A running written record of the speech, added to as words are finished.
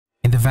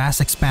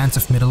vast expanse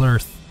of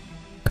Middle-earth,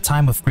 a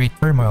time of great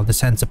turmoil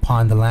descends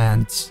upon the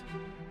lands.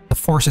 The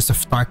forces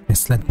of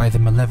darkness led by the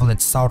malevolent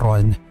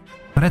Sauron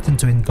threaten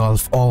to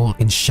engulf all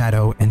in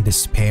shadow and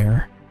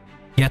despair.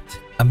 Yet,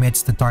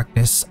 amidst the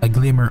darkness, a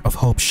glimmer of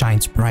hope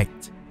shines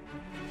bright.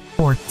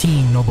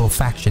 14 noble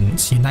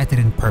factions, united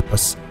in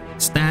purpose,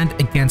 stand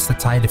against the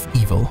tide of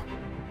evil.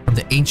 From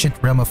the ancient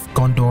realm of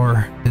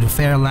Gondor to the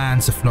fair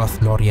lands of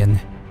Lothlorien,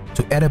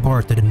 to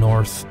Erebor to the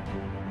north,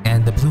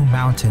 and the Blue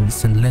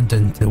Mountains and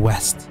Lindon to the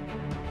west.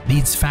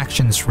 These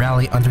factions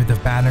rally under the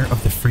banner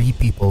of the Free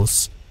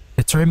Peoples,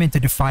 determined to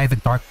defy the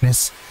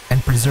darkness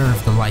and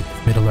preserve the light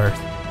of Middle-earth.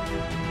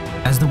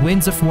 As the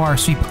winds of war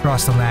sweep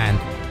across the land,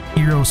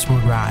 heroes will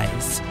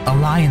rise,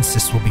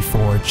 alliances will be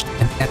forged,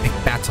 and epic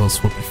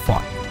battles will be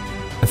fought.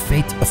 The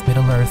fate of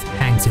Middle-earth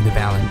hangs in the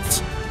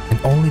balance, and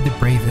only the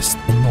bravest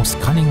and most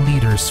cunning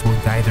leaders will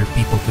guide their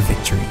people to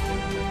victory.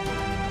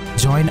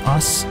 Join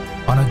us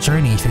on a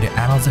journey through the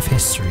annals of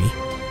history,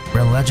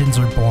 where legends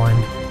are born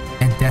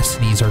and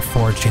destinies are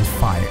forged in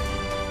fire.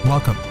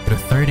 Welcome to the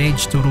Third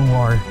Age Total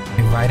War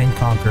Divide and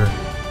Conquer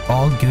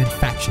All Good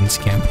Factions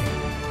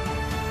campaign.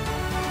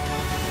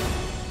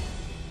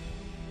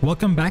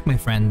 Welcome back, my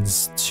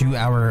friends, to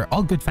our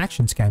All Good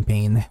Factions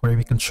campaign, where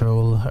we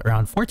control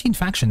around 14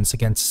 factions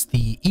against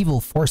the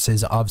evil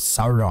forces of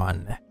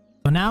Sauron.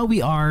 So now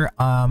we are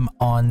on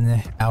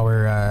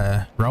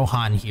our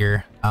Rohan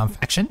here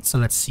faction. So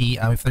let's see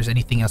if there's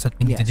anything else that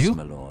we need to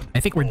do.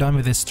 I think we're done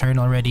with this turn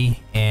already,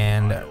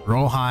 and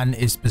Rohan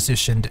is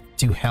positioned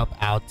to help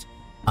out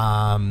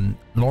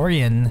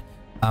Lorien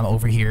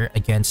over here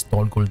against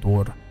Dol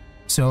Guldur.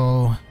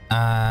 So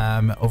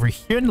over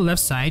here on the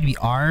left side,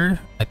 I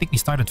think we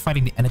started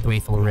fighting the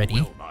Enedwaith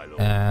already.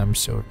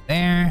 So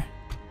there.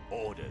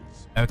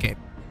 Okay,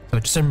 so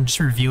I'm just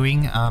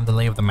reviewing the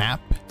lay of the map.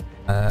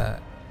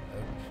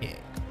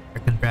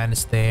 Okay, Brand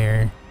is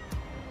there.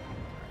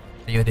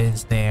 Theoden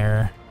is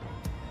there.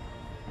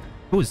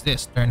 Who is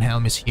this?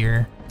 Dernhelm is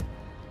here.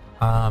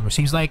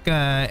 Seems like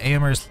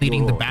Angmar is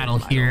leading the battle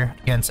here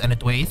against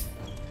Enedwaith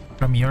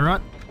from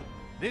Europe.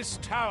 This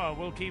tower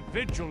will keep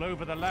vigil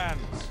over the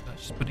lands.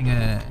 Just putting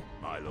a...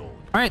 My lord.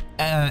 Alright,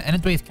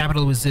 Enedwaith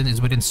capital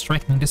is within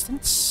striking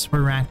distance.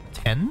 We're ranked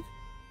 10.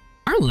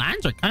 Our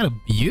lands are kind of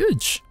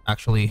huge,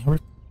 actually. We're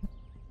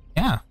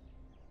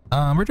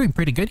doing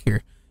pretty good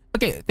here.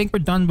 Okay, I think we're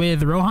done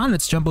with Rohan.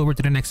 Let's jump over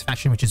to the next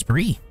faction, which is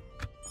Bree.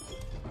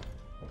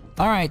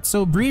 Alright,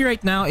 so Bree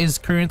right now is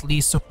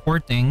currently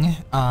supporting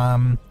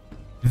the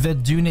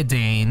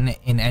Dunedain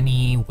in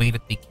any way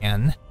that they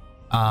can.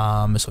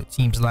 So it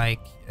seems like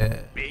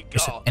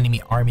there's an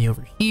enemy army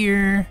over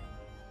here.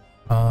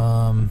 We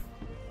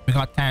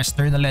got Karis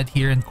Thurnaled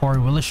here in Cor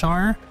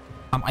Willishar.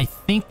 I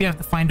think we have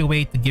to find a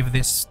way to give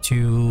this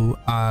to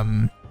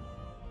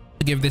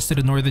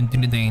the Northern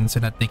Dunedain so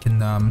that they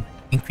can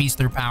increase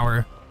their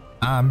power.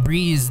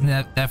 Bree is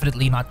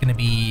definitely not going to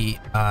be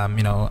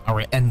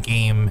our end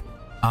game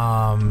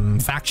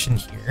faction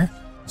here.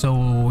 So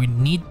we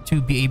need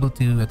to be able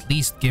to at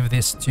least give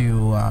this to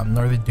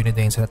Northern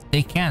Dunedain so that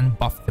they can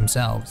buff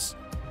themselves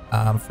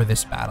for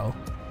this battle.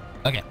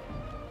 Okay.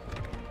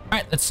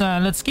 Alright,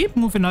 let's keep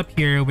moving up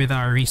here with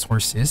our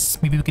resources.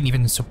 Maybe we can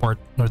even support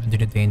Northern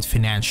Dunedain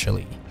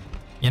financially.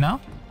 You know?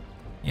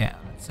 Yeah,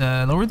 let's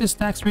lower this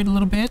tax rate a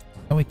little bit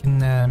so we can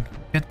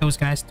get those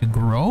guys to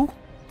grow.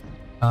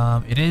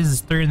 It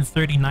is turn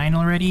 39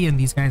 already, and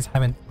these guys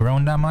haven't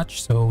grown that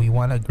much, so we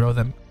want to grow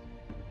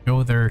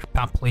their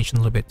population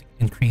a little bit to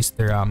increase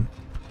their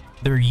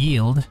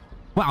yield.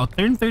 Wow,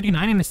 turn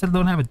 39 and I still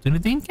don't have a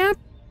Dunedain camp?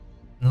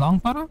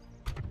 Longbottom?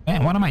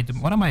 Man, what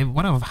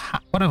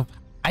have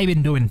I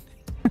been doing?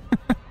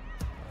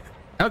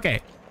 Okay.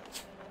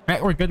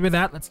 Alright, we're good with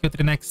that. Let's go to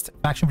the next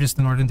faction, which is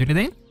the Northern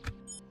Dunedain.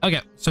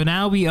 Okay, so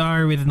now we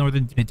are with the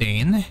Northern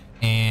Dunedain,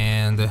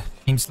 and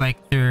seems like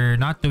they're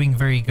not doing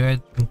very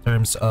good in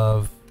terms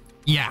of...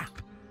 Yeah.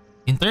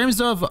 In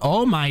terms of...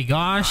 Oh my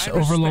gosh,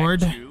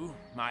 Overlord...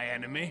 My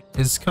enemy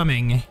is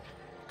coming.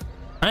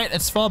 All right,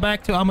 let's fall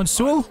back to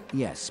Amonsul.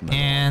 Yes,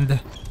 and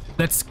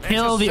let's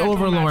kill the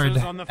Overlord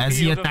as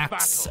he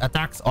attacks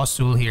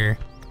Osul here.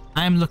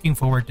 I'm looking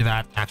forward to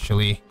that,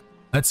 actually.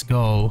 Let's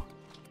go.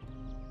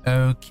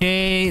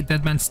 Okay,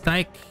 Deadman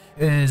Stike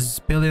is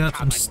building up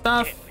some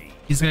stuff.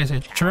 These guys are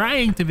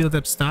trying to build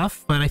up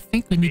stuff, but I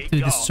think we need to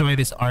destroy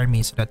this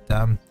army so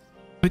that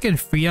we can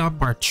free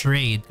up our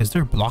trade, because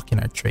they're blocking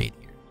our trade.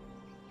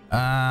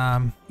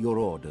 Your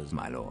orders,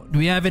 my lord. Do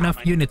we have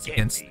enough units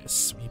against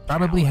this? We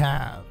probably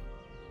have.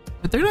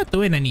 But they're not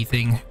doing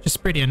anything.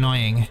 Just pretty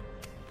annoying.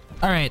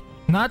 Alright,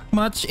 not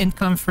much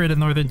income for the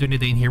Northern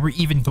Dunedain here. We're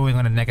even going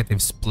on a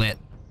negative split.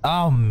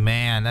 Oh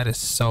man, that is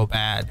so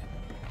bad.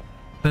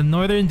 The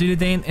Northern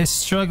Dunedain is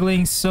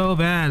struggling so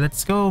bad.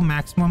 Let's go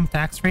maximum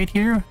tax rate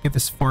here. Give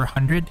this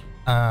 400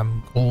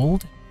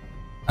 gold.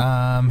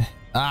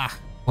 Why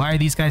are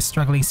these guys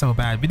struggling so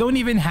bad? We don't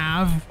even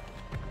have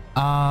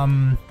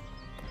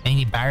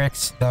any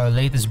barracks, the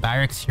latest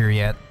barracks here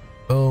yet.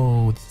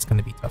 Oh, this is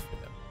gonna be tough for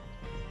them.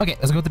 Okay,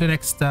 let's go to the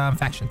next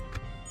faction.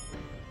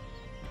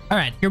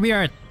 Alright, here we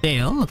are at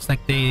Dale. Looks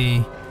like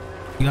they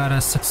got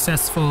a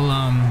successful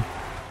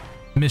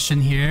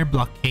mission here,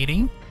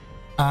 blockading.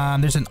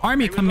 There's an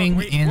army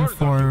coming in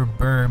for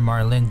Bur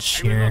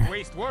Marlinch here.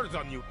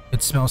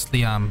 It's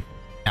mostly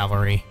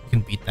cavalry. You can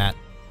beat that.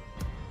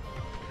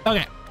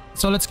 Okay,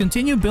 so let's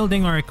continue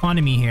building our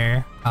economy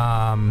here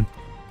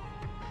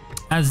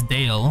as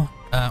Dale.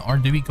 Or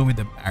do we go with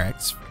the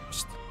barracks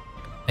first?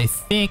 I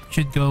think we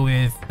should go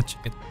with the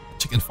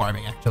chicken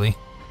farming actually.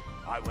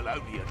 I will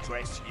only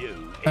address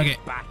you in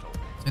battle.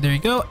 So there you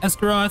go,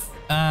 Esgaroth.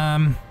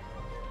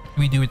 What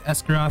do we do with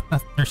Esgaroth?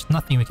 There's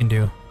nothing we can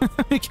do.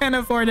 We can't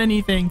afford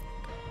anything.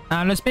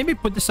 Let's maybe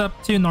put this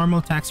up to normal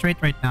tax rate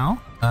right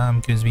now.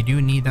 Because we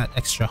do need that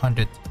extra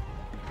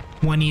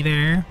 120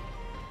 there.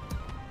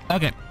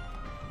 Okay.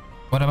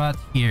 What about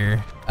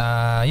here?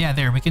 Yeah,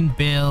 there we can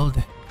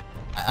build.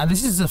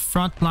 This is a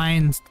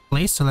frontline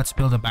place, so let's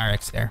build a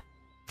barracks there.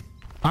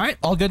 All right,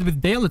 all good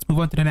with Dale. Let's move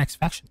on to the next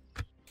faction.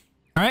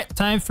 All right,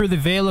 time for the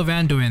Vale of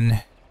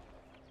Anduin.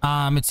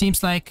 It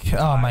seems like,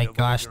 oh my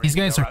gosh, these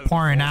guys are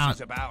pouring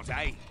out.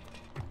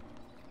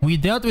 We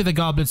dealt with the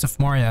goblins of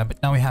Moria,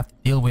 but now we have to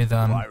deal with the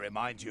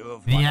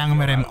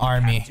Angmarim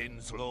army.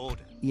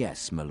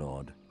 Yes, my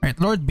lord. All right,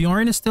 Lord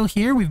Bjorn is still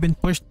here. We've been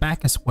pushed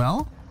back as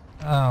well.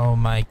 Oh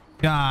my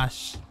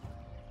gosh,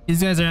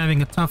 these guys are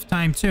having a tough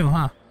time too,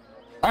 huh?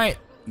 All right,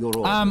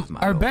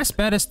 our best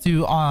bet is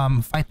to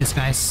fight these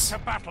guys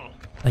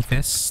like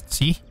this.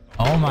 See?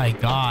 Oh my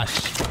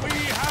gosh.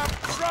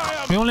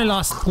 We only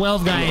lost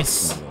 12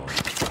 guys.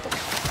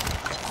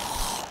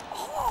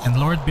 And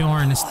Lord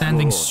Bjorn is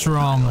standing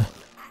strong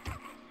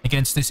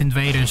against these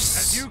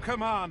invaders.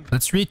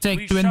 Let's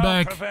retake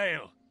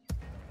Dunedain.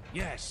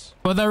 Yes.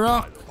 For the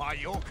rock. By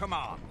your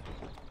command,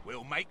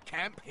 we'll make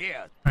camp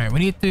here. Alright, we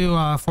need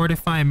to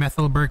fortify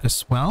Methelburg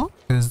as well,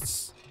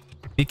 because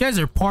these guys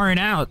are pouring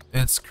out.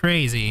 It's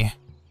crazy.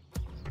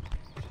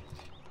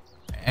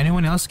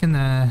 Anyone else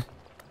can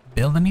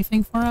build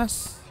anything for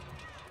us?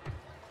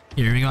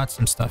 Here, we got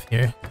some stuff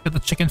here. Let's put the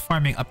chicken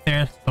farming up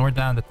there, lower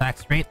down the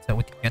tax rate so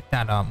we can get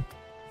that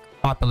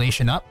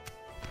population up.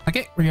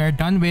 Okay, we are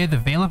done with the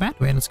Vale of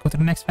Anduin. Let's go to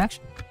the next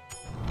faction.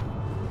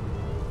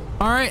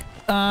 Alright,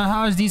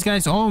 how is these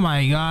guys? Oh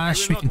my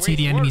gosh, we can see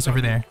the enemies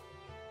over there.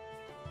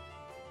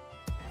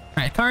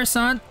 Alright,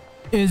 Coruscant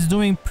is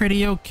doing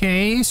pretty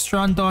okay.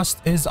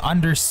 Strandost is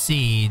under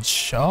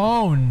siege.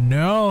 Oh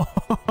no!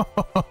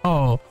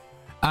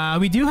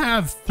 We do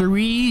have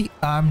 3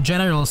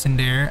 generals in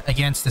there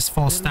against this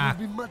full stack.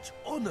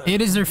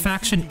 It is their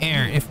faction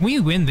heir. If we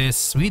win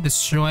this, we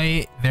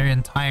destroy their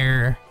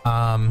entire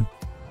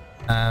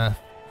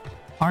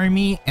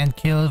army and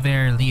kill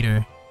their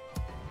leader.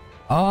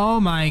 Oh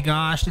my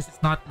gosh, this is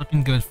not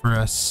looking good for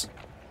us.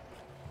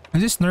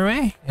 Is this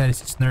Norway? Yeah,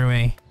 this is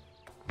Norway.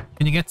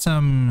 Can you get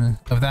some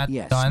of that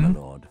done? My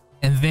lord.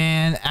 And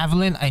then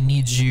Avalyn, I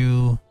need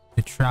you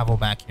to travel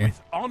back here.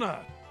 With honor.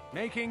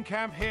 Making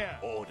camp here.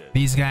 Order.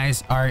 These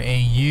guys are a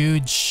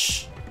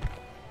huge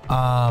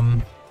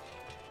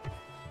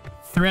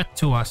threat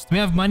to us. Do we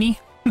have money?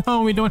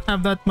 No, we don't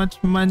have that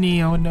much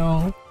money. Oh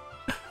no.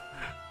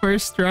 We're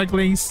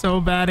struggling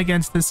so bad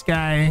against this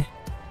guy.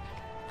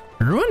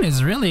 Rhun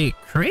is really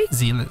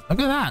crazy. Look at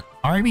that.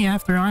 Army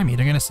after army.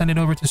 They're gonna send it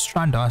over to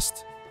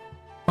Strandost.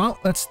 Well,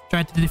 let's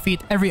try to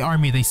defeat every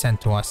army they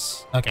send to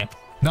us. Okay.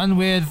 Done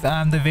with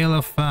the Vale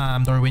of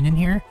Dorwinion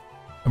here.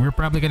 We're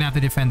probably gonna have to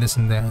defend this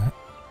in the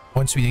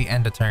once we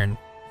end the turn.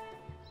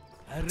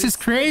 This is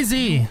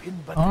crazy.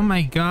 Oh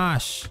my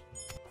gosh.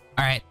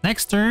 All right,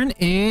 next turn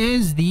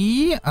is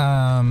the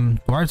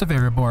Dwarves of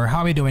Erebor. How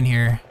are we doing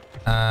here?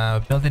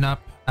 Building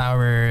up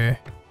our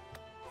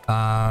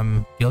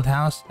guild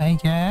house, I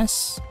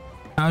guess.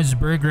 How's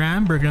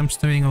Bergram? Bergram's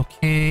doing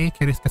okay.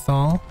 Kirith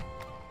Cathol,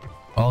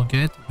 all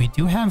good. We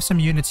do have some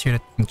units here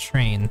that can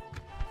train.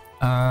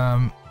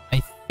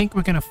 I think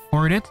we can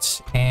afford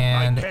it,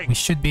 and we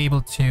should be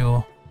able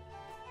to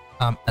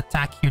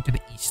attack here to the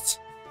east.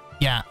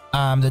 Yeah,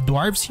 the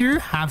dwarves here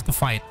have to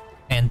fight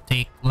and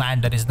take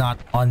land that is not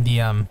on the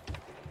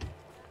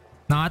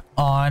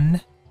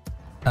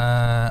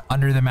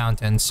under the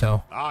mountain.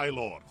 So aye,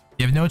 lord.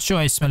 You have no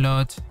choice, my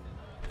lord.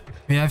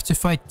 We have to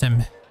fight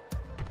them.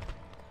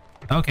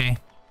 Okay.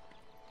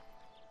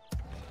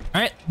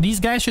 All right, these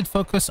guys should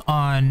focus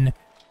on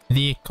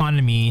the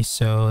economy.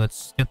 So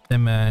let's get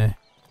them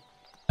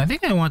I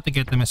think I want to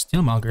get them as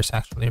steelmongers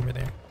actually over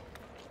there.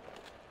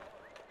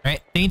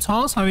 Right, Dane's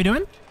Halls, how are we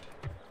doing?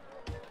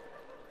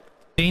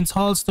 Dane's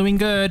Hall's doing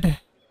good.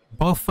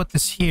 Bowfoot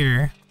is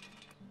here.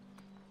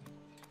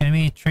 Can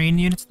we train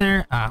units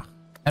there? Ah,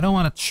 I don't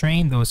want to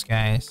train those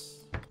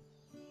guys.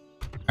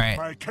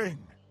 Alright.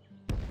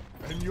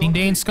 King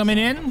Dane's coming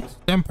in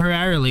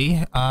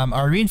temporarily.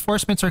 Our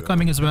reinforcements are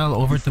coming as well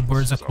over to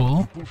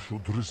Burzakul.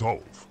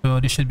 So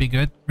this should be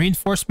good.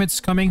 Reinforcements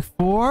coming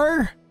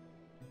for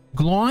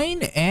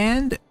Gloin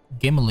and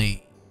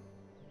Gimli.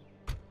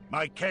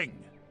 My king.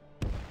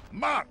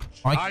 March!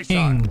 My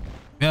king.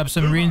 We have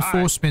some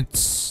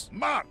reinforcements.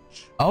 March!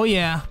 Oh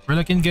yeah, we're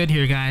looking good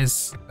here,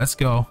 guys. Let's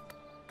go.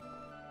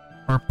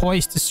 We're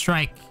poised to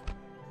strike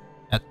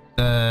at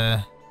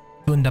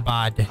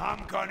Dunedain.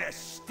 I'm gonna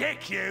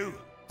stick you.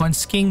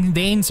 Once King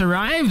Danes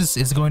arrives,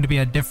 it's going to be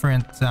a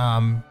different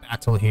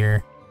battle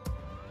here.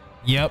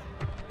 Yep.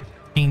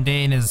 King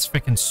Dane is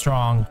freaking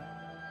strong.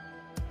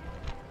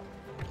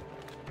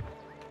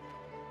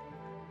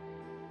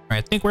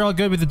 Alright, I think we're all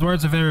good with the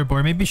Dwarves of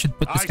Erebor. Maybe we should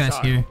put these guys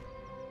here.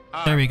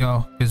 There we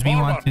go. Because we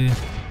want to...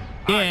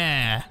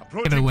 Yeah!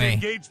 Get away.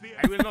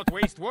 I will not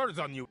waste words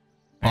on you.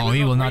 Oh,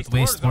 he will not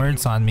waste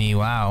words on me.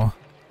 Wow.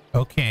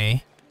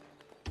 Okay.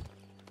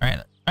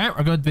 Alright,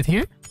 we're good with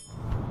here.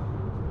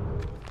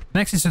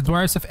 Next is the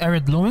Dwarves of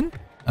Rhun.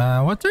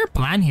 What's our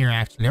plan here,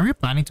 actually? Are we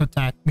planning to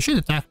attack? We should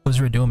attack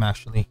Blizzard Dome,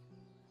 actually.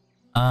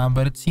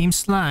 But it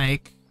seems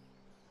like...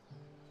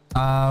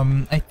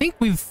 I think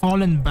we've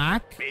fallen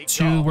back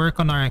to work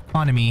on our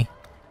economy.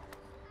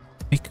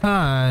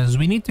 Because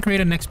we need to create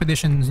an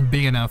expedition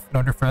big enough in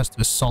order for us to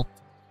assault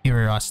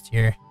Rust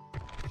here.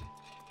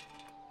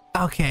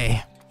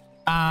 Okay.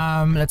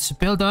 Let's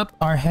build up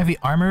our heavy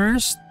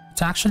armorers.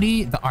 It's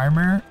actually the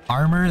armor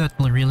that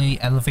will really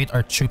elevate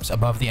our troops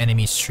above the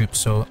enemy's troops.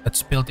 So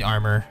let's build the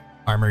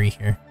armory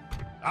here.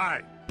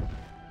 Aye.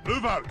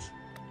 Move out.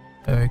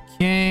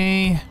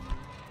 Okay.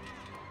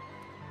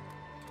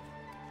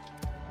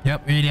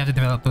 Yep, we really have to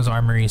develop those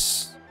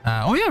armories.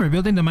 Oh yeah, we're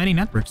building the mining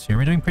networks here.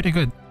 We're doing pretty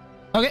good.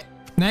 Okay,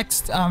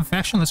 next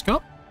faction, let's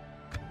go.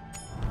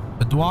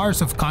 The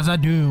Dwarves of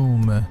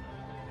Khazad-dûm.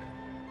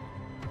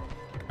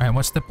 Alright,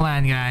 what's the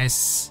plan,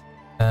 guys?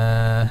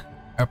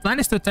 Our plan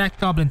is to attack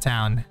Goblin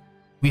Town.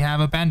 We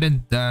have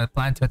abandoned the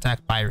plan to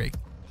attack Pyrig.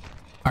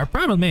 Our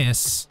problem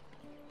is...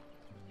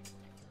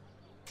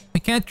 we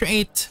can't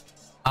create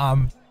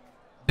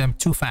them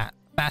too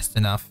fast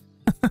enough.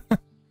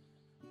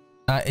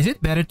 Is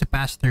it better to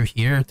pass through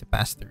here or to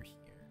pass through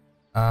here?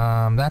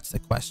 That's the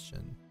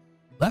question.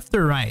 Left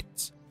or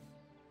right?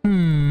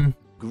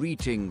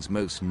 Greetings,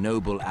 most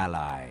noble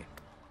ally.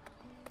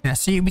 Yeah,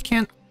 see, we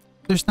can't...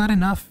 there's not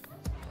enough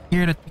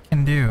here that we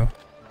can do.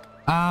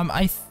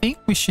 I think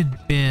we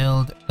should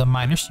build the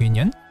Miners'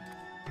 Union.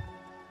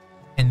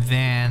 And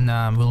then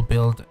we'll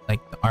build,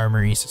 like, the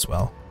armories as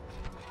well.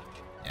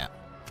 Yeah.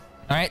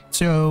 Alright,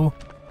 so...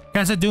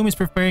 Khazad-dûm is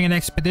preparing an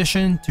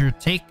expedition to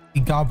take the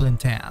Goblin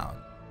Town.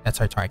 That's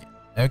our target.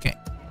 Okay.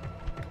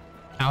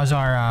 How's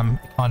our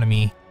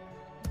economy?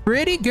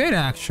 Pretty good,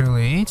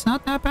 actually. It's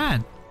not that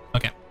bad.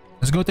 Okay.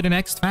 Let's go to the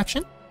next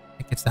faction. I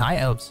think it's the High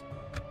Elves.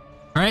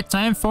 Alright,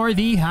 time for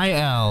the High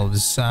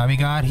Elves. We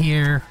got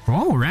here...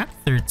 oh, rank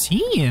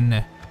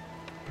 13.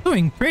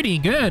 Doing pretty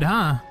good,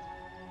 huh?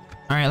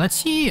 Alright, let's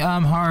see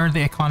how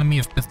the economy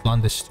of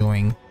Mithlond is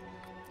doing.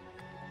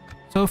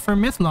 So for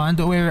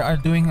Mithlond, we are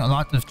doing a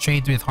lot of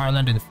trade with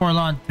Harland and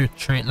Forlond through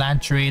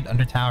land trade,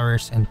 Under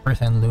Towers, and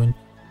Perth and Lune.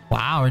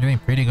 Wow, we're doing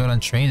pretty good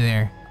on trade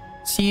there.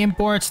 Sea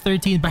imports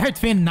 13,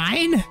 Barretfin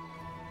 9?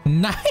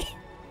 9?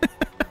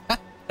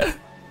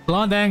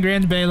 Blondang,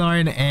 Grand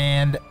Baelorn,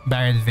 and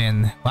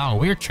Barretfin. Wow,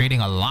 we're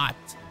trading a lot.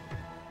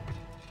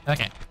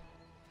 Okay.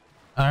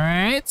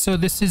 Alright, so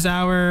this is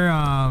our...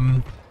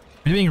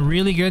 we're doing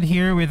really good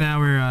here with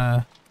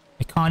our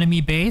economy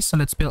base. So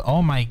let's build...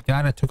 oh my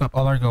god, I took up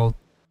all our gold.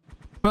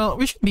 Well,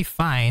 we should be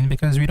fine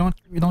because we don't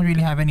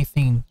really have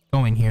anything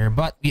going here,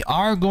 but we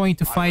are going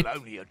to fight.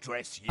 We're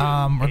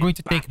going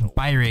to take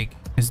Pyrig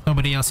because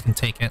nobody else can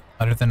take it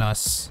other than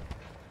us.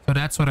 So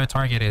that's what our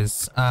target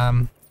is.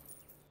 Oh,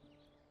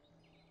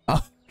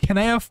 can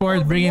I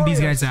afford bringing these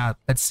guys out?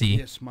 Let's see.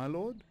 Yes, my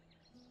lord.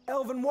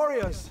 Elven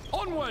warriors,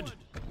 onward!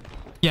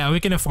 Yeah, we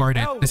can afford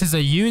it. This is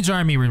a huge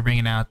army we're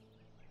bringing out.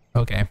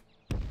 Okay.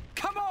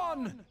 Come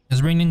on!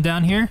 Just bringing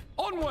down here.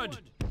 Onward!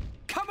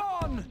 Come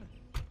on!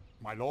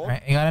 My lord.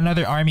 Alright, I got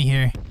another army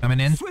here coming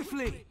in.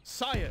 Swiftly,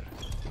 sire.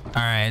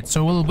 Alright,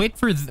 so we'll wait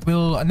for...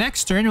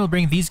 next turn, we'll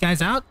bring these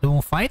guys out. Then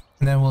we'll fight.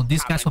 And then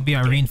these guys will be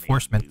our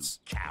reinforcements.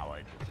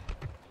 Coward.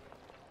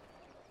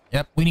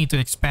 Yep, we need to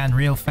expand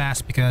real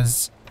fast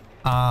because...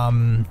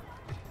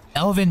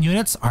 Elven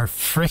units are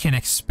freaking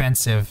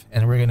expensive.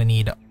 And we're gonna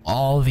need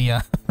all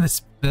the...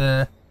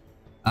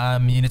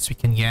 units we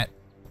can get.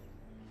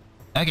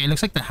 Okay, it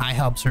looks like the High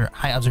Elves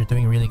are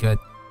doing really good.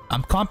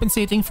 I'm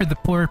compensating for the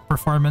poor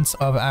performance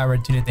of our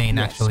Dunedain,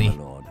 actually. Yes,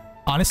 my lord.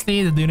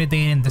 Honestly, the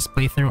Dunedain in this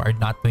playthrough are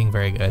not doing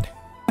very good.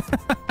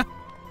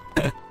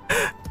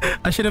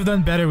 I should have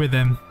done better with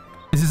them.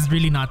 This is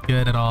really not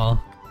good at all.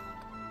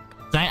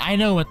 I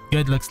know what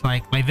good looks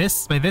like. By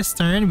this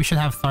turn, we should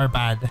have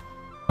Tharbad.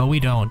 But we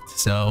don't,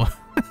 so...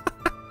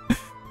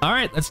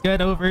 Alright, let's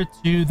get over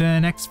to the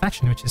next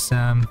faction, which is...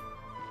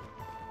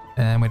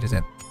 what is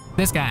it?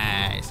 This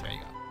guy. There you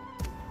go.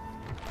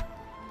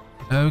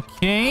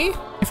 Okay,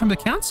 you're from the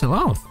council.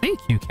 Oh, thank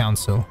you,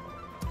 council.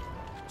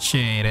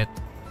 Shade it.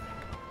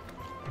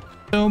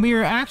 So we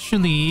are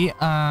actually,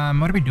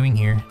 what are we doing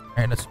here? All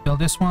right, let's build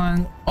this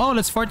one. Oh,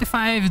 let's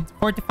fortify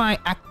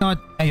Aknod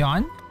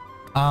Aeon,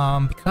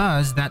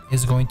 because that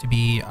is going to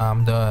be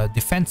the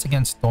defense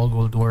against Dol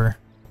Guldur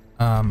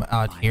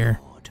out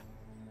here.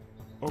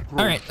 All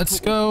right,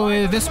 let's go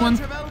with this one.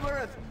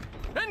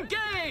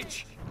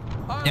 Engage!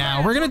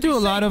 Yeah, we're gonna do a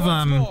lot of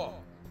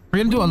We're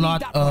gonna do a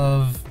lot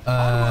of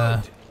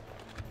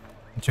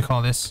what you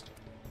call this?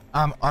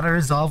 Auto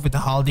resolve with the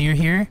Haldir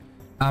here.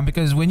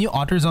 Because when you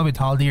auto resolve with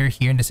Haldir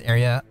here in this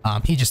area,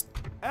 he just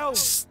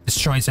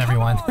destroys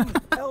everyone.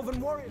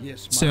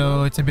 Yes,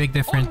 So it's a big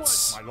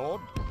difference. my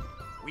lord.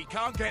 We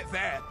can't get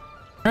there.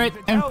 Alright,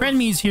 and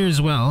Frenmy's here as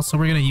well, so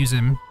we're gonna use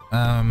him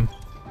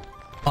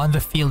on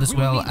the field as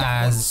well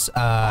as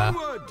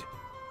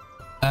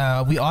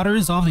we auto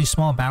resolve these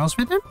small battles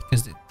with him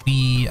because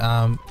we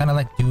kind of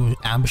like do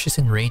ambushes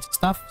and raids and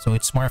stuff, so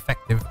it's more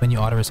effective when you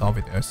auto resolve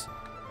with those.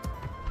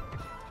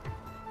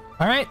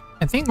 Alright,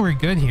 I think we're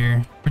good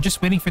here. We're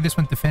just waiting for this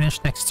one to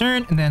finish next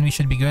turn, and then we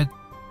should be good.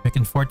 We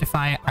can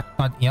fortify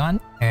Aknod Ion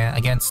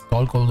against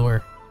Dol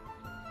Guldur.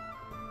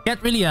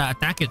 Can't really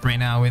attack it right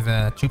now with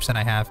the troops that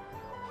I have.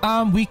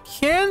 We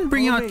can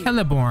bring out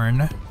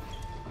Celeborn.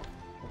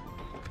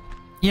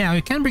 Yeah,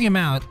 we can bring him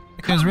out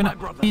because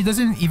he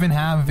doesn't even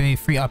have a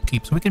free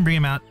upkeep, so we can bring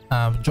him out.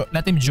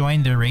 Let him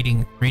join the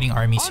raiding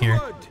armies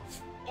here.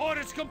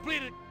 Orders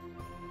completed.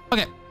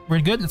 Okay,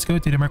 we're good. Let's go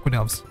to the Mirkwood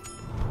Elves.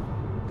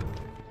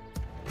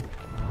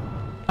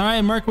 All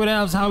right, Mirkwood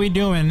Elves, how we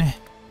doing?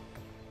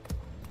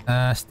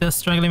 Still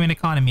struggling with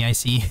economy, I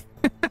see.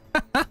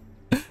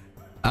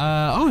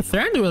 Oh,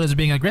 Thranduil is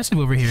being aggressive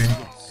over here.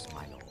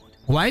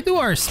 Why do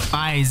our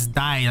spies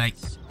die like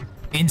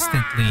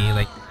instantly?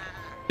 Like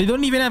they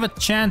don't even have a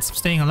chance of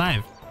staying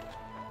alive.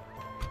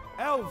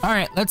 All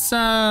right, let's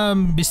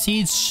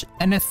besiege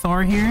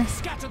Enedwaith here.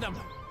 Scatter them.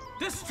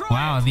 Destroy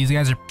Wow, it. these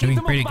guys are doing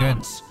them pretty off good.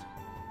 balance.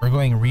 We're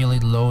going really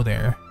low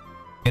there.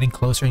 Getting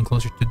closer and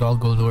closer to Dol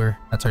Guldur.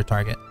 That's our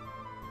target.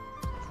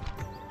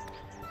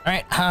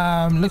 Alright,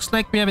 looks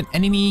like we have an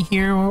enemy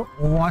here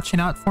watching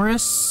out for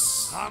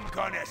us. I'm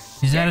gonna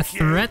Is that a stick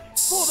you threat?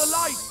 for the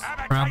light. Have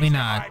a Probably taste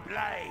of not. my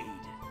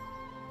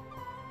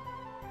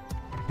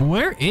blade.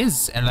 Where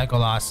is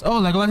Legolas?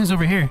 Oh, Legolas is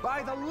over here.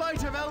 By the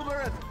light of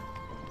Elbereth.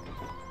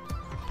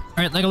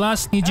 Alright,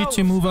 Legolas, need you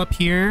to move up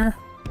here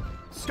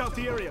Scout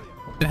the area.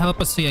 to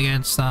help us see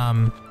against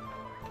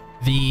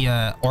the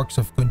orcs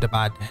of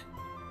Gundabad.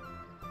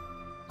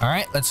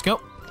 Alright, let's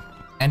go.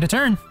 End of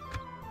turn.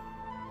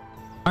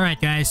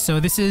 Alright guys, so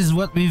this is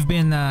what we've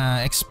been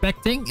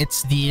expecting.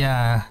 It's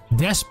the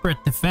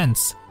desperate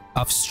defense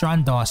of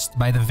Strandost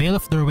by the Vale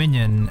of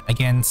Dorwinion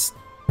against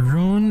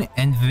Rhun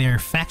and their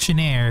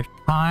factionaire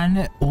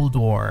Khan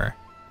Uldor.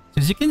 So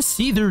as you can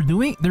see,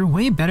 they're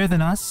way better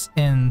than us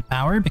in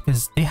power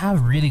because they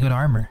have really good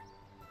armor.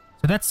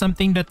 So that's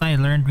something that I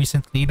learned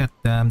recently, that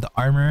the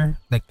armor,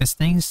 like these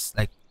things,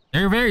 like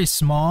they're very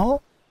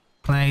small,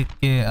 like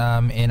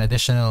in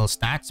additional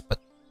stats, but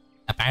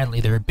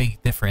apparently they're a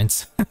big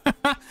difference.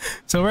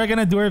 So we're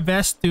gonna do our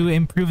best to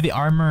improve the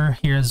armor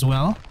here as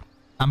well.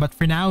 But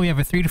for now, we have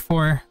a 3 to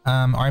 4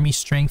 army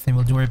strength, and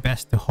we'll do our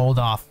best to hold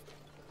off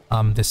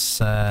this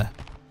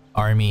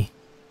army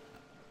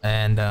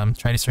and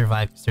try to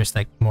survive because there's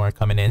like more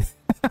coming in.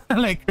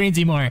 Like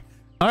crazy more.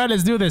 Alright,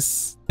 let's do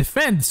this.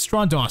 Defend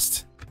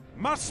Strandost.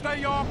 Muster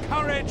your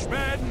courage,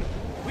 men.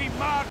 We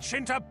march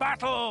into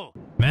battle.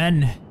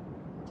 Men,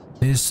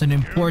 this is an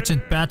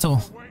important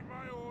battle. Wait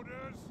my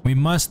orders. We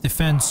must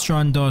defend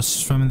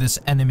Strandost from this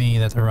enemy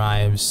that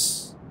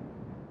arrives.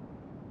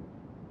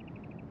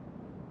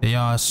 They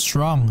are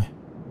strong.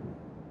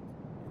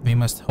 We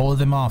must hold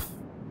them off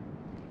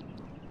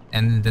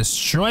and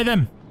destroy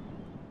them.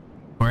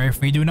 For if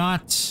we do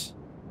not,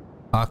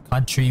 our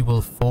country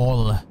will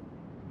fall.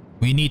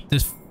 We need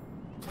to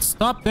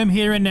stop them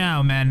here and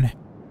now, men.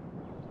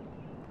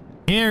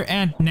 Here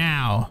and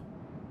now.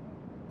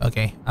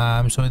 Okay,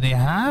 so they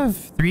have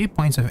 3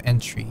 points of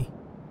entry.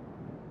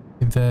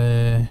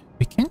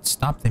 We can't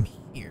stop them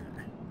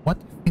here. What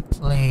if we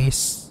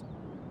place...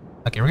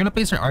 Okay, we're gonna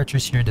place our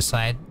archers here to the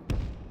side.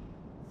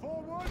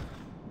 Forward.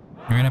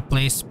 We're gonna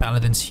place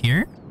paladins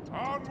here.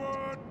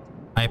 Onward.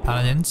 High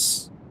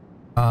paladins.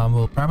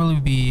 Will probably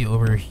be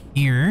over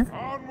here.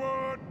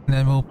 Onward. And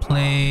then we'll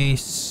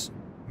place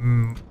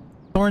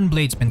Thorn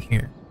Bladesman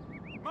here.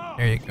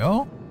 There you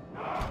go.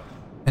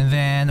 And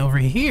then over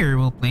here,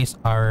 we'll place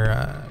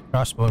our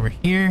crossbow over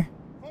here.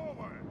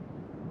 Forward.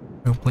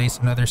 We'll place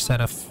another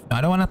set of... No,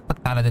 I don't want to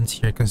put paladins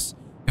here because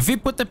if we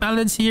put the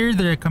paladins here,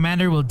 their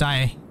commander will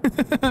die.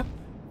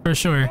 For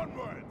sure.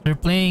 Onward. We're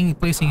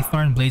placing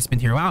Thorn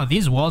Bladesman here. Wow,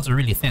 these walls are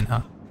really thin,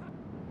 huh?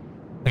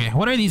 Okay,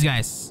 what are these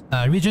guys?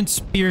 Regent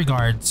Spear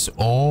Guards.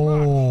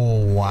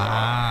 Oh,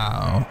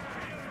 wow.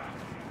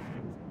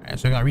 Alright,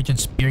 so we got Regent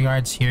Spear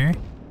Guards here.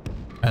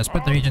 Let's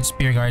put the Regent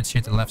Spear Guards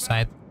here to the left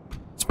side.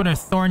 Let's put our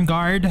Thorn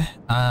Guard.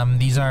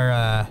 These are,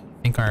 I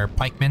think, our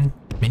pikemen.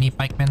 Mini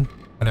pikemen.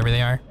 Whatever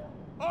they are.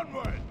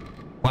 Onward.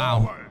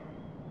 Wow. Forward.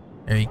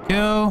 There you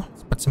go.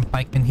 Let's put some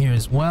pikemen here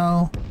as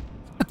well.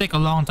 It's gonna take a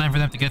long time for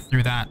them to get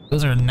through that.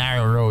 Those are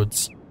narrow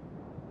roads.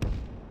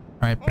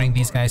 Alright, putting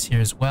these guys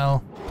here as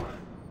well.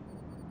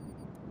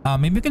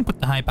 Maybe we can put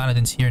the high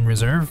paladins here in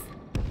reserve.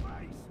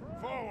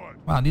 Forward.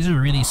 Wow, these are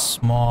really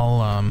small.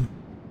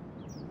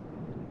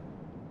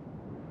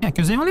 Yeah,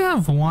 because they only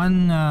have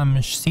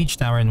one siege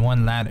tower and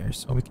one ladder,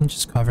 so we can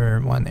just cover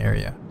one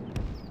area.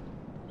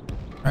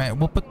 Alright,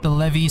 we'll put the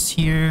levies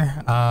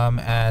here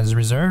as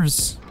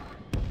reserves.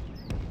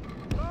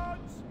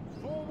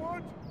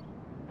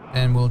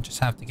 And we'll just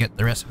have to get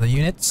the rest of the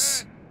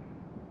units.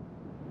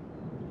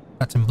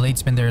 Got some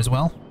bladesmen there as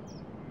well.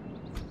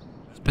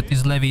 Let's put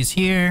these levies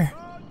here.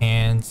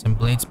 And some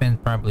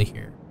bladesmen probably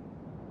here.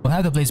 We'll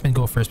have the bladesmen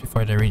go first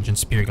before the Ranged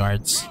Spear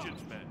Guards.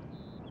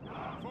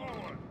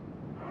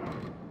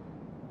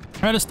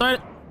 Try to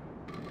start.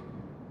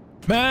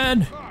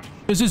 Man,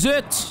 this is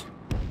it.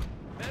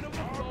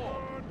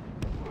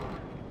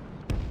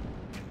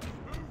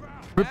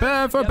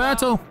 Prepare for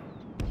battle.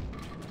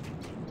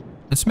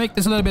 Let's make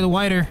this a little bit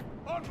wider.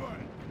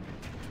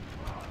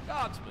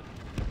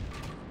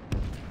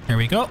 Here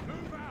we go.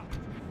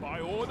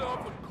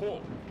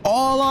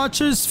 All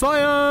archers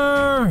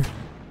fire!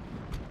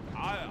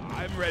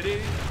 I'm ready,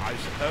 I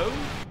suppose.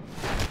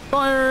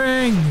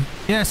 Firing!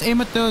 Yes,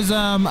 aim at those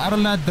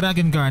Aralad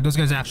Dragon Guard. Those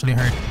guys actually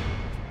hurt.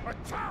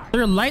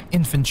 They're light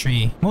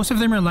infantry. Most of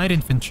them are light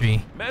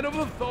infantry. Men of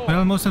the Thorn.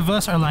 Well, most of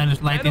us are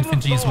light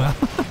infantry as well.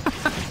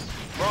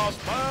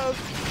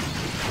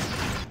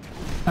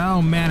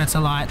 Oh man, it's a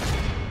lot.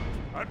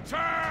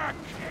 Attack!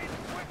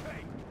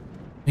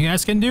 You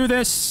guys can do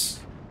this.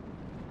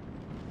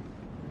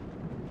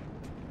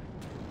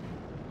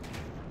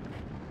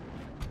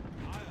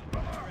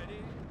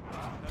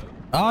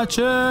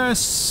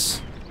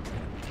 Archers!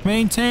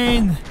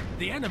 Maintain!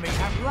 The enemy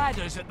have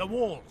ladders at the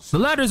walls. The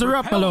ladders are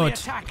up, my Repel the lord.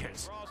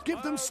 attackers.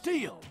 Give them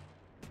steel.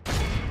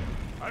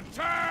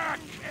 Attack!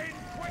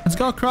 Let's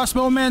go,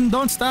 crossbowmen.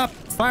 Don't stop.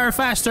 Fire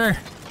faster.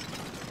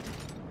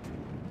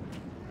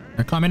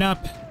 They're coming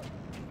up.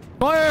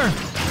 Fire!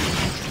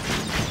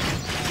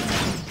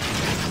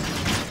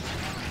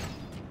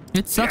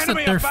 It sucks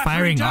that they're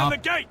firing up.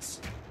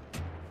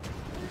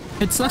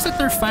 It sucks that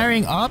they're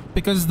firing up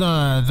because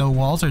the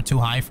walls are too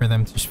high for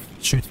them to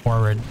shoot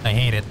forward. I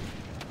hate it.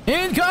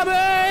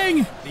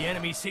 Incoming! The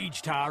enemy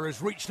siege tower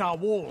has reached our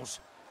walls.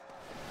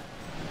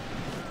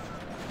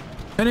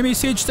 Enemy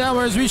siege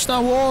tower has reached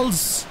our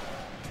walls.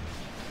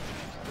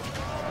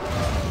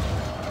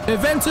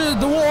 They've entered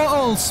the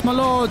walls, my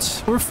lord.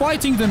 We're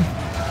fighting them.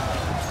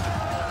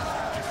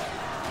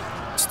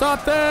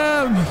 Stop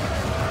them!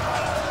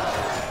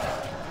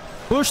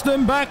 Push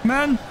them back,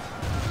 man.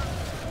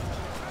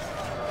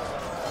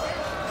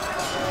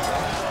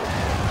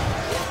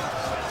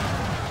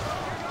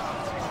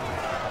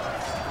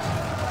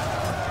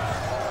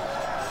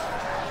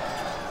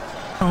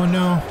 Oh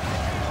no.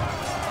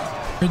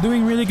 They're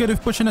doing really good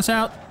at pushing us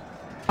out.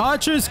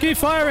 Archers, keep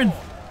firing!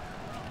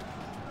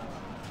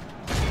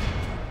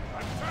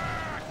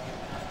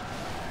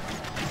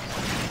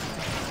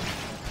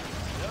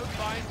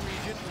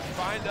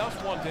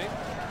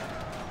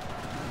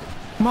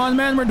 Come on,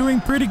 man, we're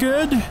doing pretty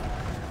good.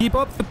 Keep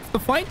up the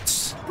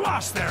fights.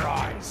 Blast their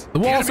eyes! The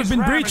walls have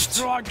been breached.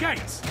 Through our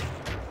gates.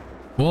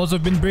 Walls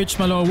have been breached,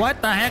 my lord.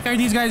 What the heck are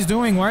these guys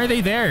doing? Why are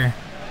they there?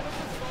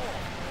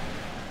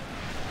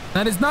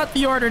 That is not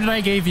the order that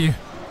I gave you.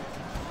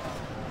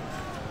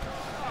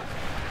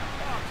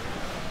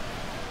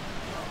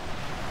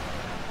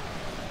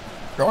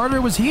 The order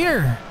was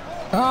here.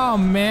 Oh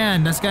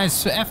man, this guy's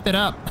effed it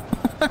up.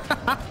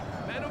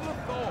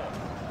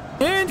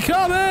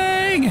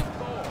 Incoming!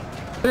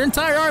 Their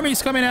entire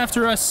army's coming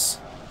after us.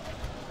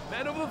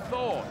 Men of the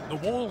Thorn. The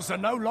walls are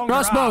no longer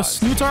Crossbows,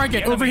 ours. new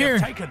target over here.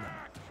 Attack!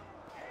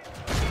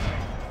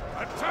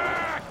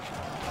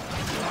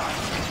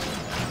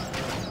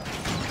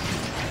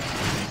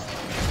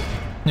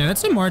 Yeah,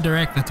 that's a more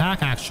direct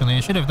attack actually.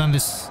 I should have done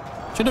this.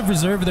 Should have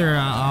reserved their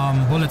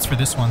bullets for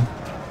this one.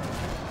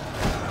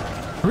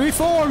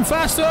 Reform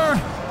faster!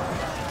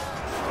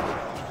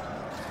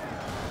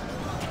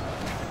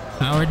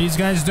 How are these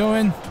guys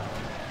doing?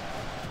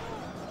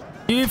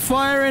 Keep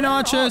firing,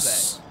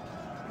 archers!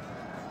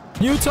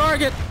 New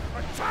target!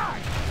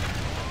 Attack!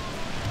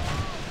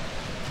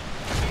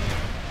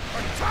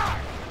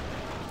 Attack!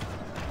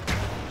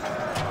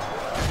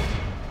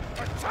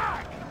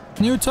 Attack!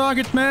 New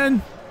target,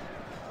 man!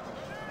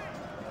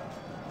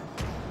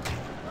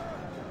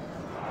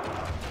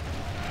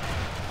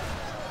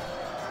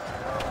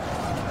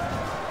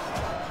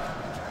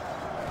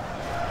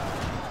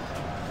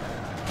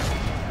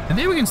 I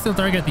think we can still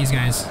target these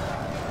guys.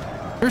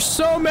 There's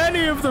so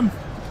many of them!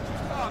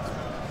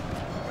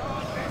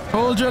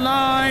 Hold your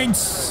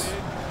lines!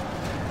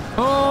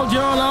 Hold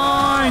your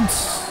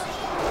lines!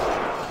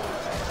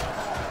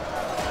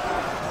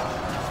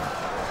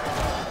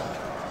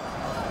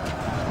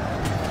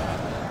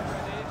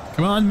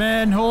 Come on,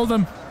 man, hold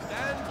them.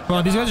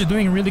 Wow, these guys are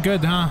doing really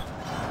good, huh?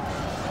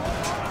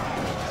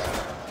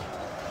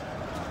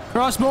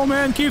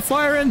 Crossbowman, keep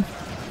firing!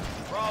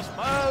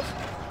 Crossbows!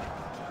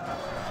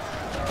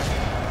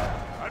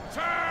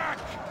 Attack!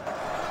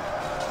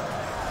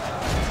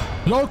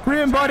 Low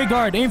Crim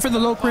bodyguard, aim for the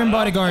low Crim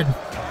bodyguard.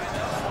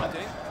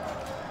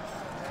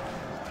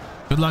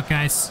 Good luck,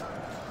 guys.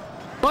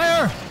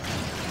 Fire!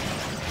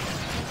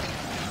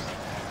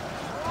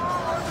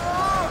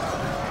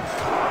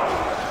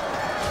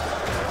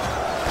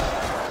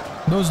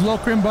 Those low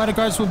Crim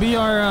bodyguards will be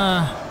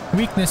our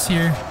weakness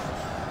here.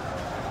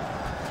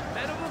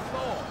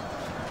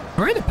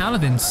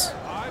 paladins.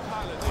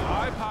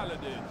 I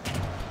paladin.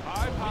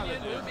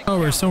 Oh,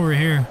 we're still over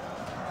here.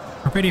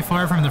 We're pretty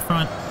far from the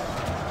front.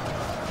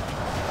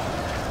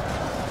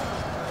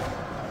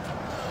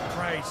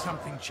 Pray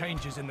something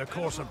changes in the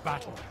course of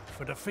battle,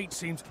 for defeat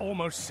seems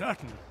almost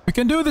certain. We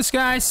can do this,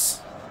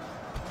 guys.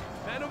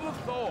 Men of the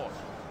thought.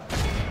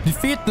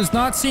 Defeat does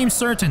not seem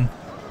certain.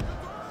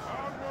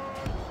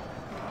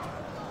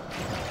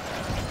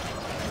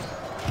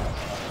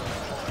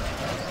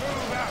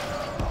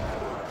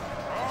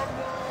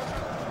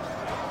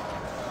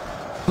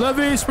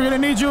 Levies, we're gonna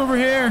need you over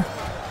here.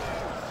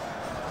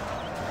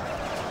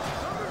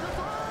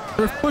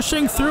 We're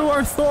pushing through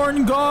our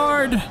thorn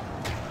guard.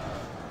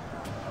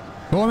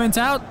 Bowman's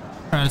out.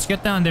 Alright, let's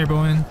get down there,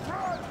 Bowman.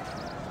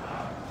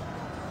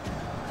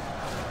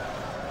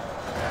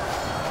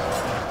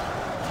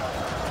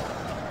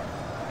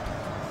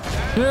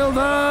 Kill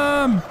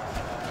them!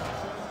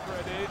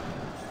 Ready.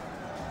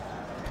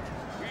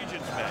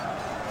 Regent's men.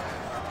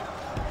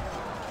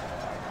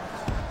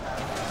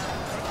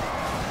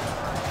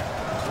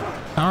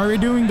 How are we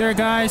doing there,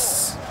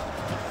 guys?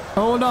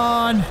 Hold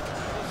on.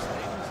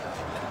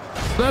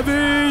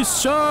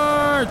 Levies,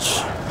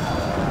 charge!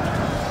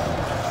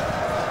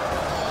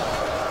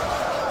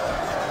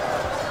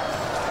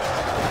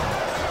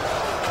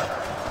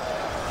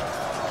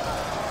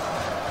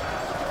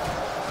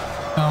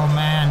 Oh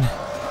man.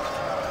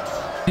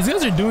 These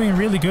guys are doing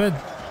really good.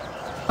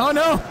 Oh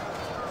no!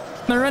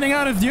 They're running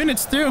out of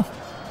units too.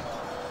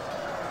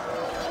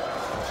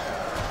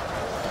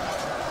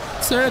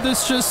 Sir,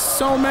 there's just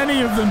so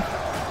many of them.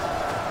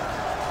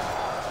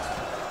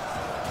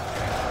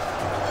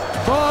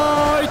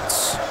 Fight!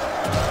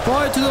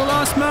 Fight to the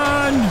last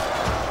man!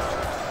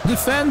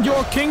 Defend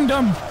your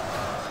kingdom!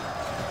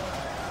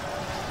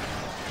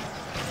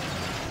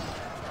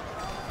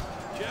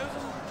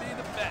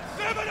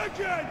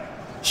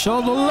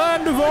 Shall the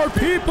land of our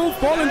people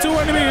fall into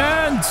enemy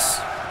hands?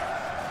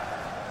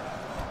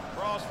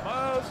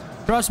 Crossbows.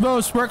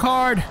 Crossbows, work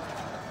hard.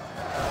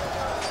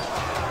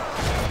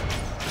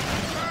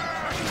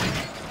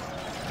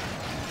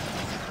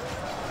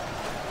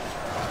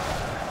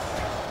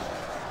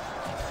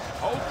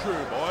 Hold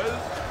true, boys.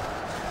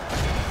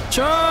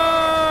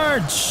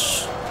 Charge!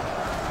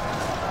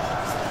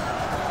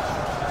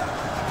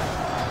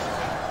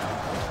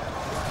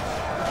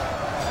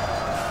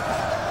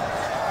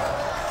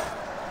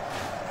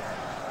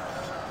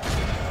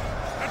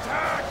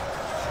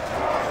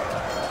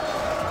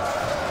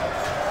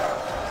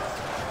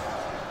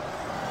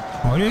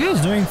 What are you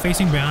guys doing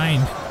facing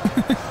behind?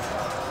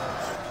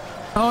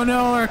 Oh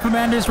no, our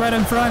commander's right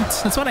in front.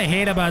 That's what I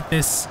hate about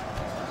this.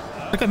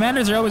 The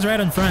commanders are always right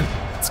in front.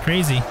 It's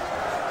crazy.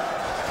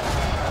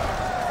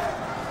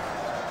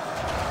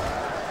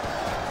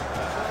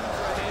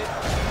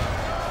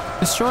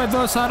 Destroy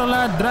those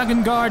Harad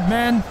Dragon Guard,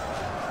 man.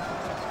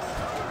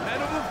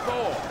 Men of the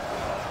Thor.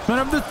 Men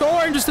of the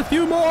Thorn, just a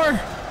few more.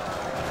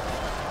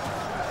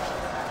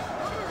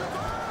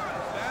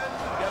 Stand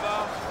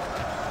together.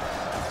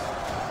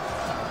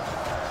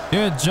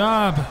 Good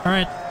job. All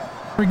right,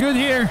 we're good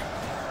here.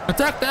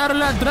 Attack the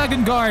Harad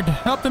Dragon Guard.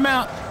 Help them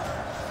out.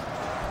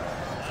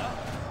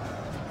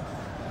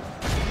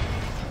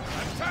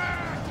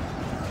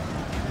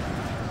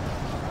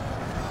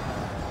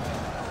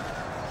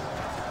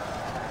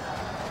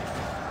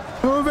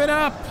 Move it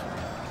up.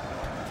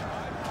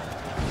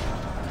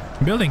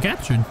 Building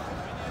captured.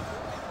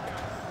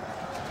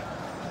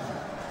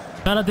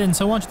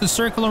 Paladins, I want you to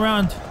circle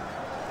around.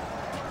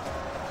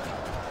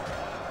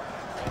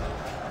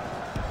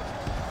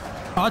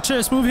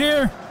 Archers, move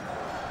here.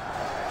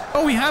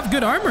 Oh, we have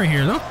good armor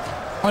here, though.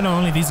 Oh no,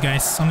 only these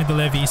guys. Only the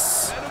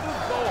levies. Men of the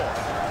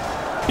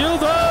Thor. Kill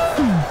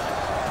them!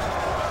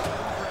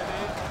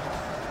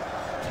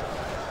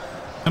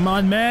 Come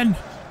on, men.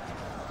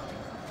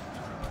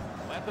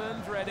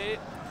 Weapons ready.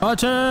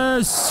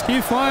 Archers,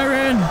 keep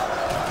firing.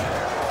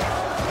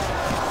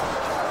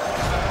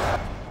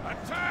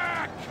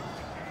 Attack!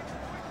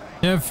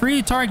 You have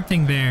free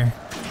targeting there.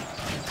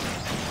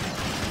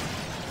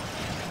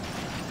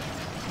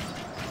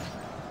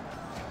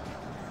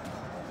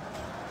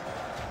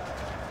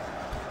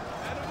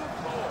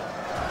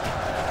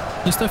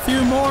 Just a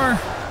few more.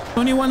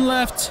 21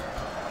 left.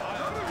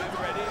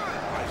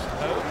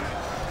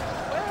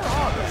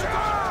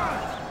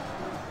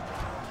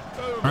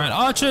 All right,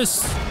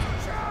 archers,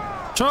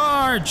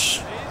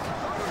 charge!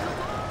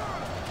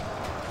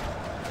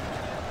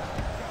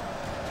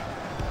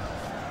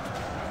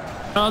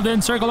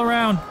 Then circle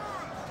around.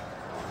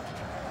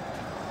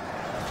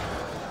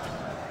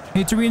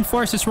 Need to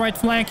reinforce this right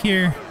flank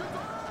here.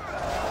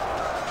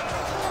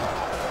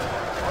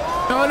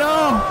 Oh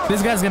no!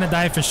 This guy's gonna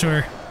die for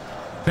sure.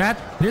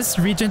 This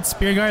Regent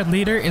Spearguard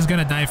leader is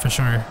gonna die for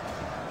sure.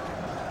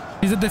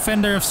 He's a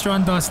defender of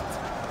Strondust.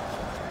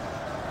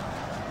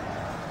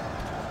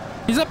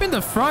 He's up in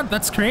the front.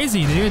 That's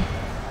crazy, dude.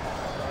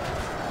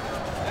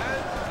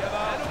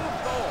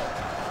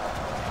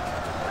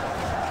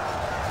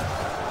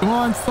 Come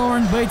on,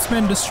 Thorn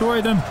Bladesmen,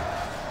 destroy them.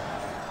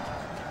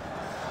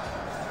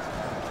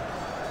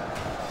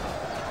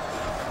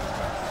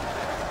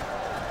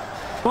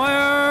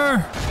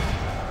 Fire!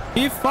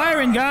 Keep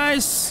firing,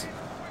 guys!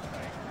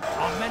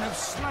 Our men have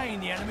slain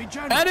the enemy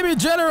general. Enemy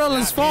general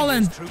has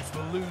fallen!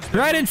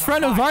 Right in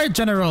front of our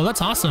general.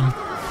 That's awesome.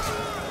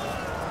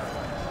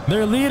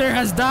 Their leader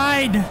has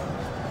died.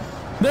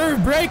 They're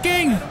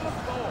breaking.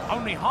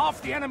 Only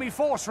half the enemy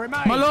force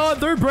remains. My lord,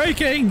 they're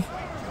breaking.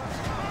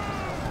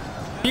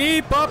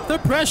 Keep up the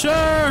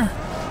pressure.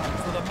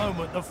 For the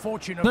moment, the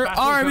fortune of their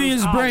battle army goes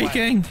is our way.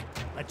 breaking.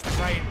 Let's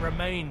pray it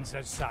remains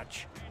as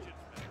such.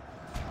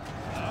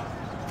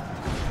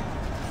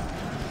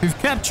 We've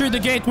captured the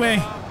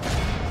gateway.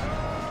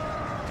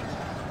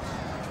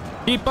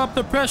 Keep up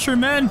the pressure,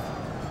 men.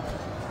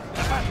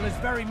 The battle is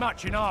very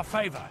much in our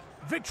favor.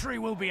 Victory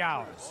will be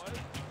ours.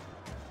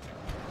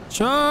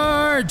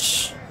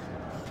 Charge!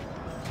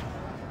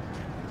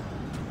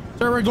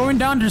 Sir, we're going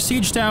down to the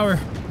siege tower.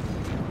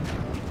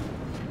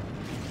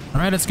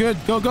 Alright, that's good.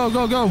 Go, go,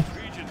 go, go.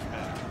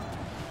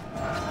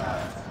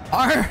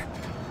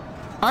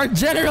 Our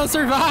general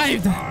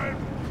survived!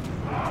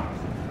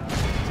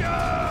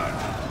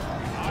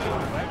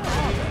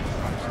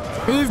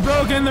 We've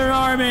broken their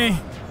army!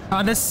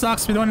 Oh, this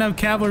sucks. We don't have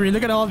cavalry.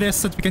 Look at all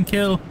this that we can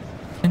kill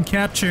and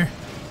capture.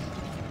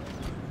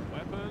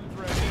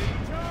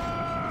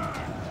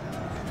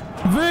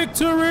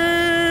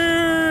 Victory!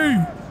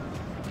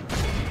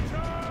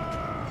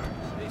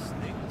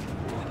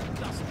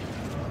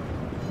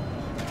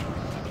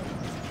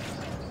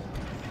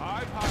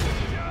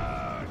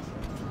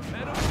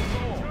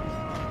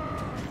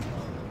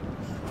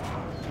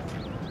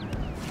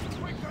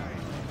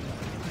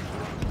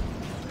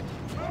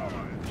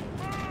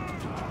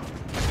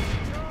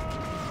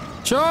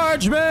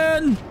 Charge,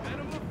 men!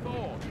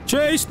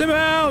 Chase them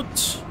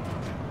out!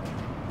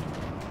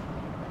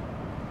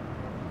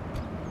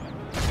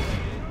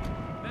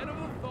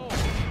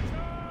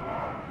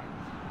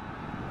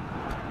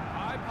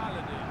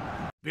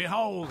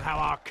 Behold how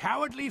our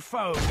cowardly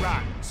foe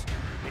runs.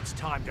 It's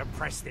time to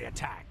press the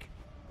attack.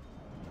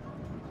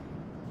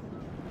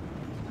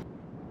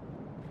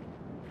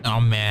 Oh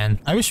man,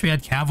 I wish we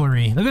had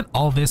cavalry. Look at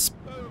all this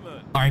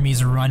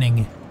armies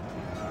running.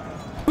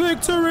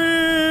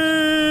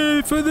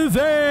 Victory for the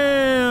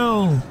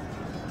Vale!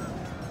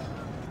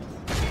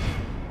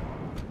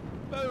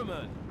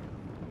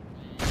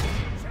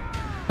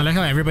 I like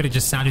how everybody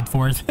just sounded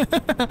forth.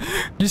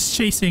 Just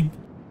chasing.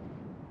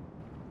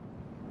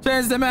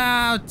 Chase them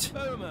out!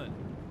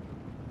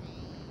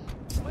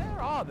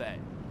 Where are they?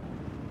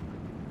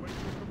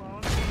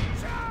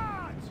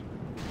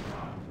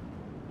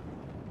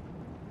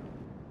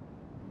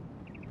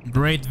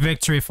 Great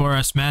victory for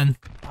us, man.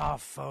 Our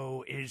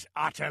foe is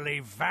utterly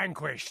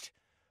vanquished.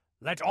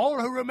 Let all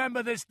who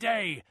remember this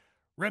day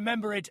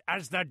remember it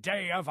as the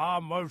day of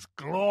our most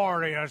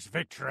glorious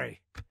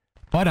victory.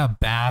 What a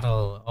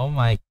battle. Oh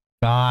my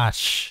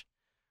gosh.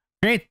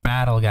 Great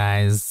battle,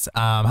 guys.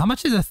 How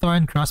much is a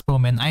Thorn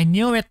crossbowman? I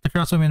knew it. The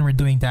crossbowmen were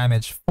doing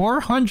damage.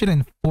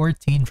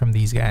 414 from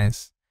these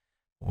guys.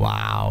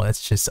 Wow,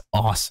 that's just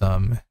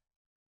awesome.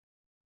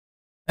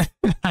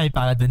 High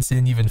paladins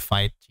didn't even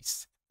fight.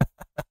 Jeez.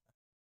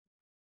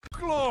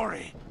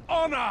 Glory,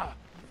 honor,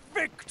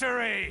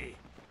 victory!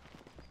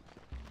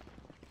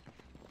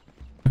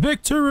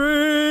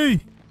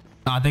 Victory!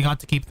 Ah, they got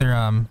to keep their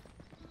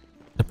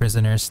the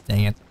prisoners.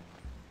 Dang it.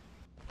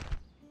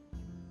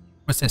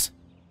 What's this?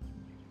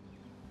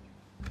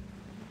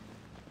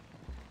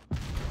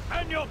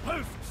 And your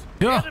posts!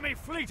 Yeah. The enemy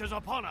fleet is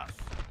upon us!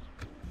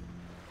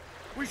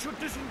 We should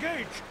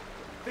disengage!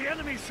 The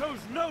enemy shows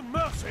no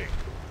mercy!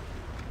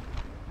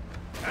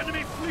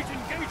 Enemy fleet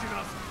engaging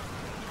us!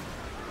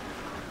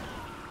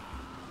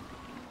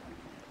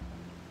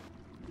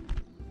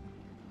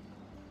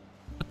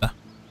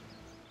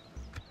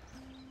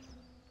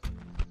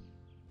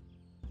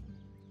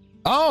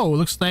 Oh,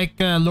 looks like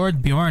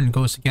Lord Bjorn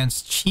goes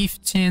against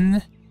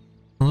Chieftain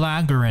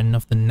Lagarin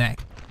of the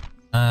Neck.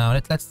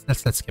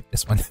 Let's skip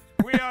this one.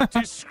 We are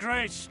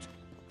disgraced.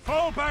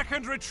 Fall back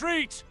and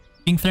retreat.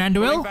 King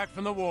Thranduil? Pulling back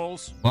from the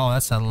walls. Wow,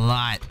 that's a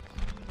lot.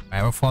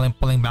 Alright, we're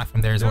pulling back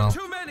from there as well.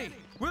 Too many.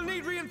 We'll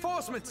need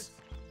reinforcements.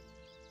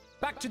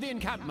 Back to the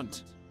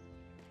encampment.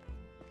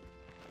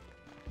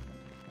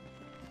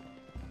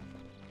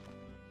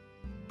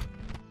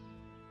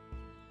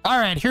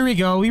 Alright, here we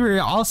go. We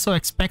were also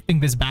expecting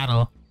this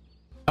battle.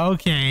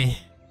 Okay.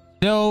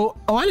 So,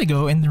 a while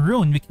ago in the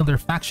Rhun, we killed their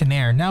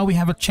factionaire. Now we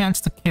have a chance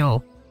to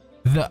kill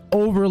the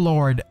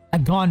Overlord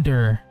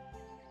Agandaur.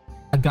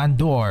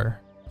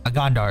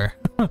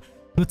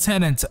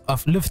 Lieutenant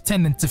of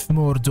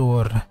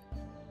Mordor.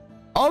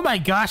 Oh my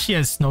gosh, he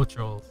has snow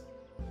trolls.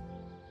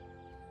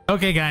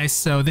 Okay guys,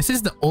 so this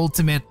is the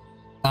ultimate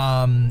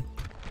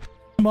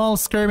small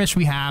skirmish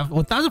we have.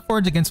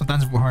 1,400 against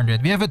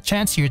 1,400. We have a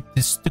chance here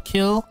to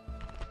kill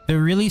the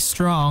really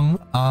strong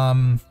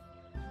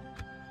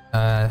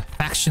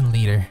faction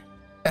leader.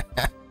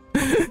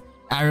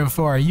 Arrow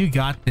 4, you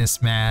got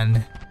this,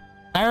 man.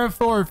 Arrow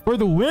 4 for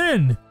the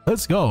win.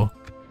 Let's go.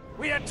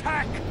 We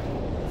attack.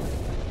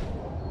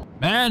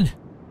 Man.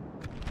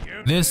 You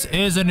This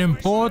is an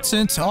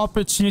important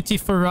opportunity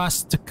for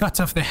us to cut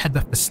off the head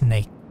of the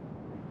snake.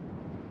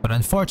 But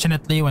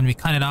unfortunately, when we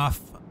cut it off,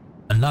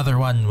 another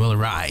one will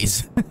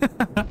rise.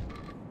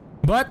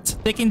 But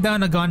taking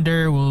down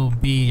Agandaur will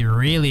be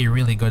really,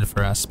 really good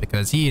for us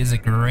because he is a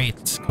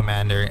great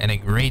commander and a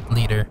great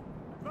leader.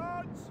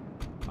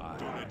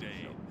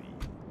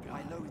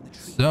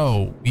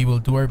 So we will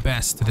do our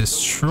best to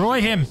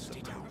destroy him.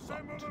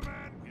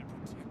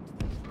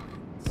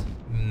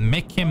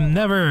 Make him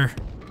never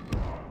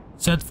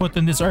set foot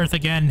on this earth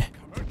again.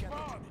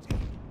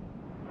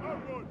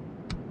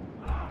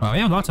 Well, we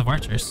have lots of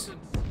archers.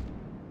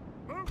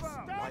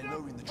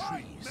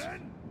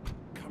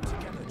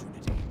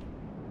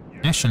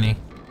 Actually,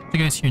 the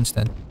guy's here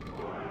instead.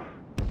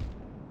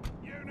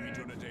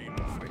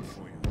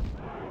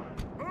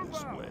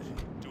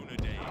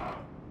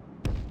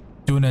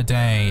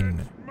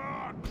 Dunedain.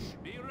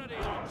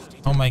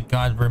 Oh my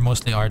god, we're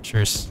mostly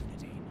archers.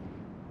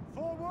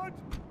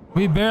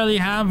 We barely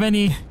have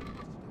any.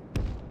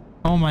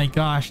 Oh my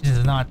gosh, this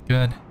is not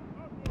good.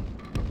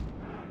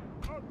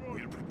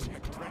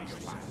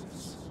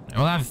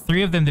 We'll have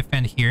 3 of them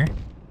defend here.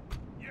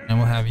 And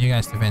we'll have you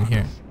guys defend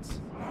here.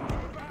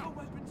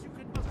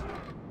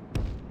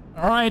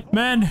 Alright,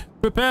 men,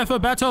 prepare for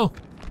battle.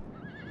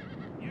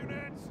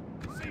 Units,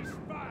 cease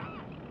fire.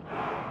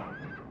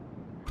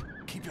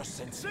 Keep your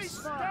senses. Cease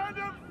stand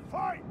and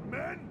fight,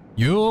 men.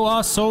 You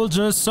are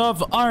soldiers of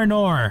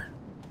Arnor,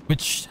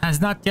 which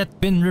has not yet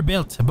been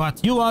rebuilt,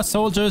 but you are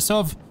soldiers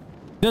of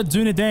the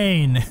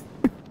Dunedain.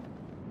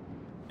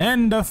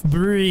 End of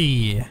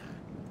Bree.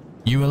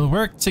 You will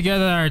work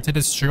together to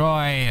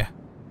destroy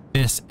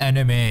this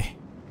enemy.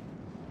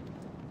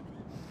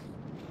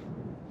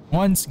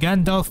 Once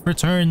Gandalf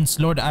returns,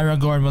 Lord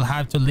Aragorn will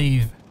have to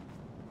leave.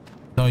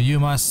 So you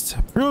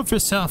must prove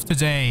yourself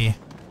today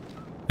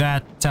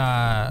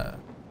that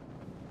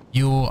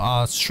you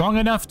are strong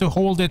enough to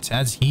hold it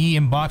as he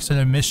embarks on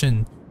a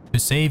mission to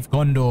save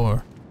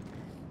Gondor.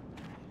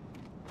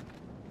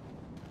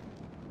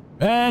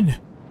 Ben!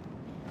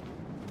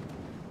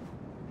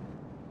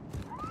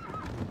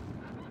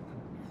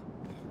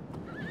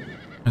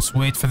 Just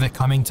wait for the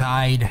coming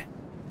tide.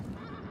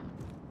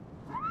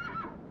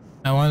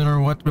 I wonder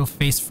what we'll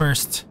face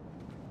first.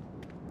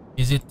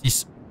 Is it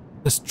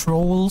the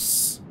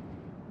trolls?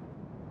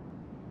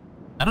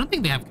 I don't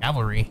think they have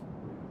cavalry.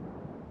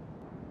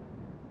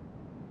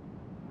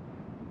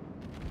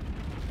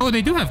 Oh,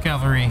 they do have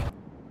cavalry.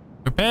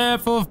 Prepare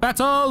for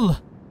battle!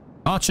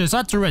 Archers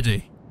at the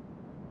ready.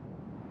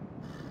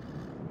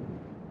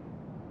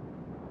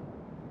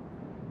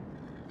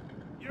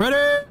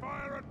 Ready?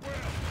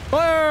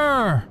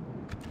 Fire!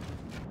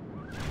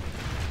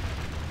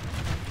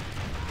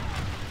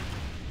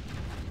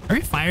 Are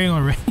we firing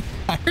already?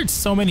 I heard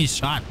so many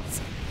shots.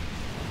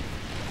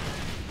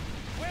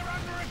 We're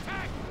under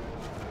attack.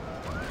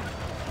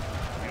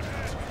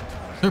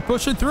 They're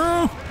pushing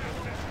through.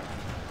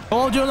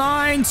 Hold your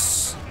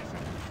lines.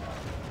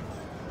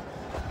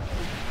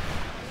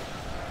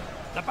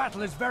 The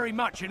battle is very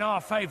much in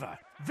our favor.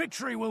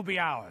 Victory will be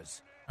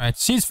ours. All right,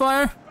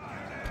 ceasefire.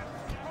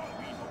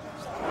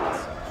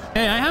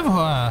 Hey, I have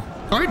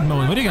guard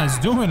mode. What are you guys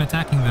doing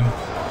attacking them?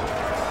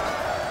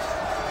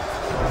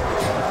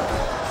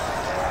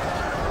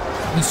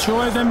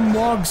 Destroy them,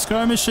 wog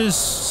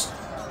skirmishes.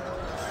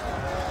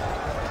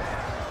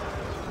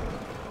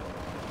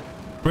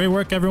 Great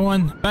work,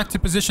 everyone. Back to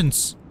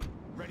positions.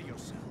 Ready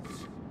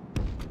yourselves.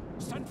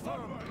 Stand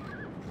firm.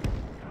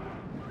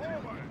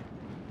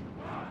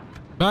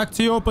 Back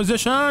to your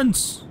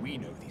positions. We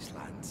know these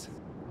lands.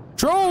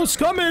 Trolls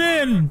coming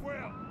in.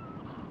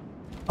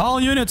 All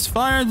units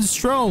fire the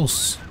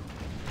trolls.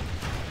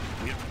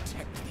 We'll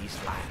protect these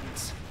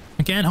lands.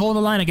 We can't hold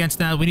the line against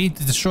that. We need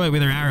to destroy it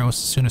with our arrows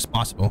as soon as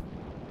possible.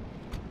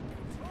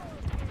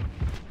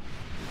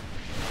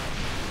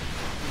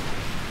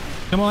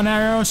 Come on,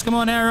 arrows. Come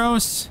on,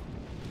 arrows.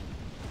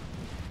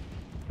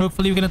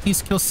 Hopefully we can at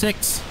least kill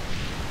 6.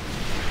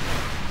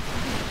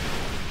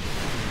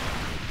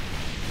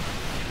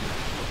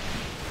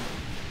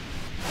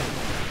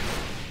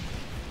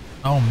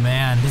 Oh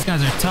man, these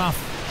guys are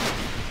tough.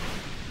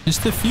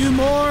 Just a few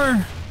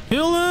more.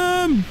 Kill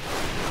him.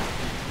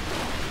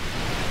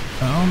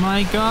 Oh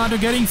my god, they're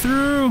getting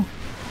through.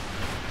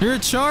 They're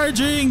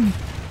charging.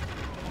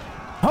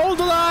 Hold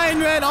the line,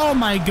 man. Oh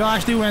my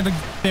gosh, they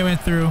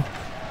went through.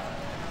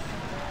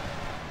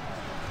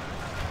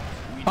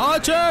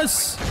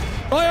 Archers!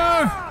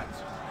 Fire!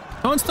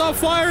 Don't stop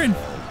firing!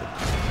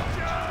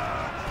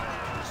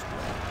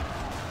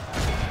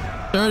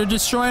 They're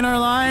destroying our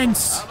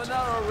lines. Have an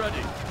arrow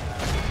ready.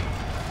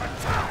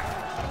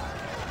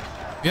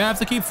 You have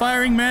to keep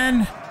firing,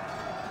 men.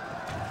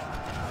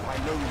 I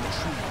know the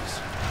trees.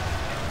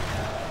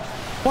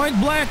 Point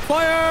blank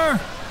fire!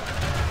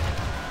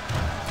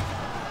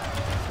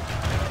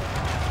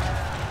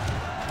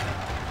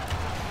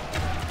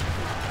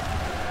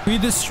 We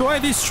destroy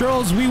these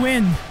trolls, we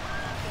win.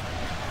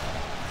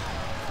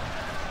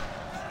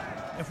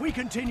 If we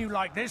continue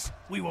like this,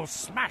 we will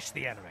smash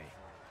the enemy.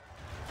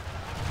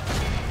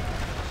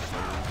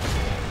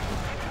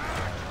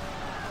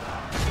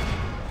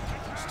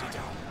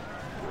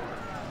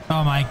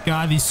 Oh my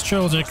god, these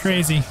trolls are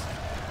crazy.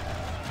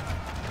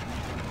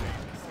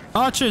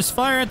 Archers,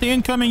 fire at the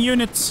incoming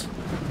units.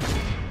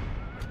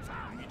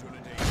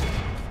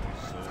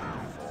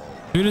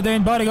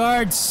 Dunedain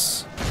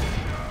bodyguards.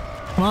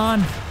 Come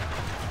on.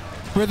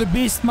 We're the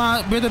beast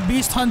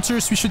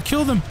hunters. We should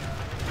kill them.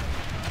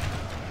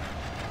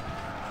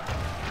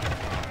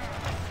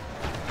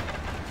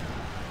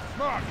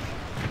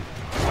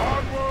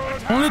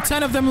 Only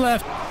 10 of them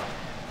left.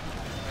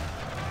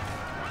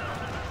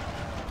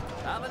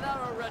 Have an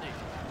arrow ready.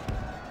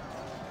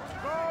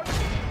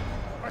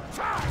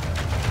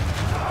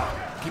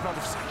 Keep out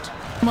of sight.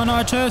 Come on,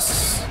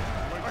 archers.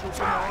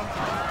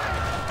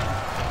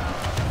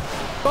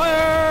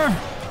 Fire!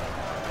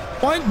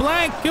 Point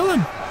blank, kill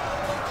him.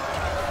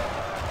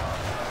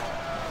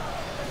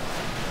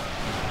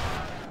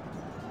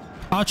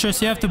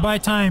 Archers, you have to buy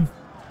time.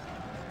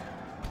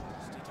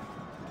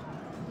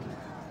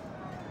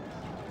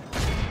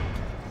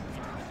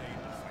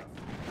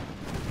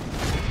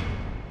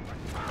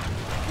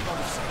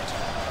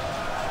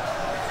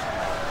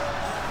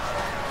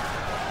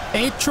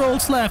 Eight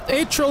trolls left.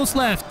 8 trolls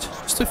left.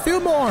 Just a few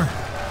more.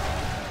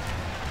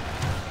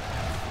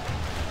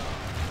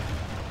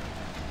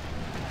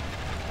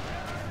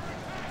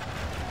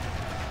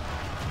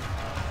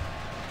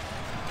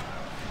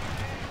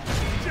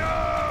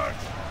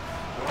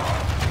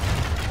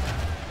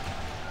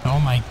 Oh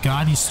my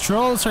god, these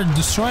trolls are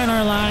destroying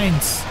our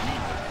lines.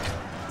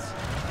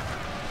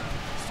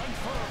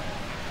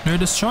 They're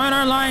destroying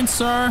our lines,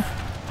 sir.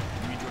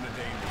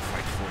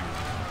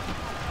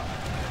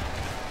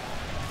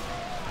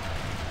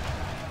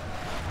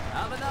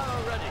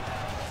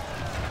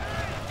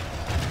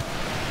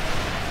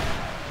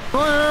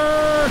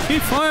 Fire!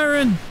 Keep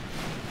firing!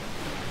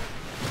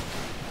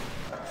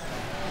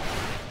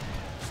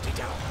 Stay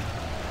down.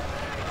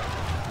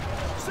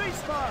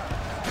 Ceasefire!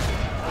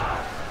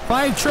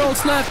 5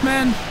 trolls left,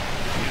 man.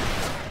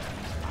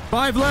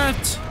 5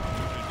 left.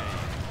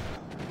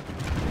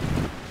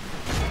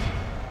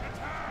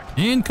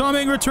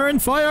 Incoming return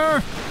fire.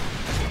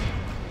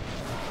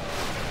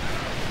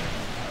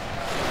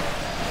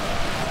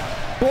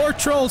 4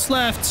 trolls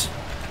left.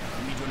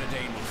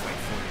 Dunedain will fight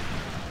for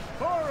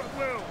you. Harad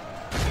will.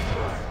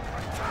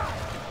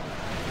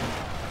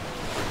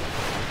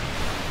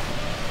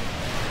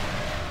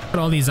 Look at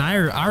all these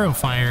arrow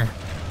fire.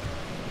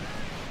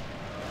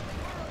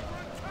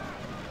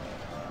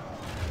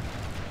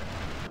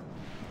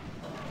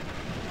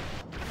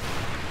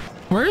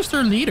 Where's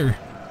their leader?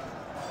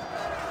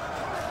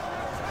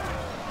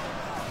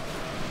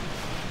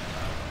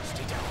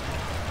 Stay down.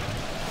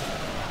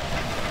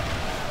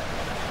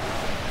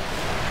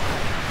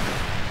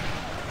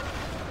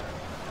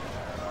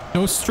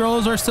 Those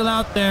trolls are still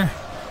out there,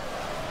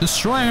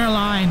 destroying our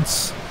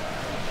lines.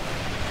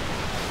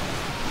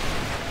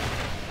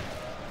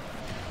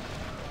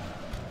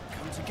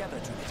 Come together,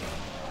 Dunedain.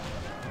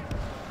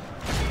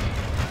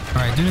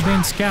 Alright,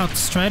 Dunedain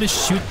scouts, try to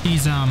shoot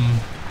these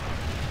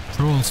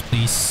trolls,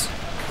 please.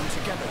 Come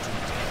together,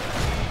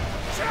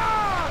 Dunedain.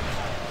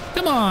 Charge!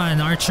 Come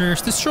on,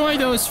 archers, destroy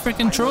those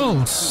freaking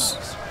trolls.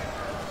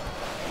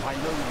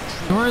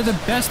 You're the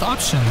best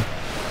option.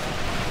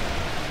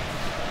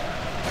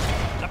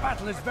 The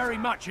battle is very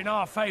much in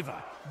our favor.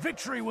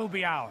 Victory will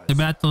be ours. The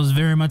battle is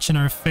very much in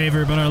our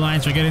favor, but our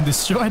lines are getting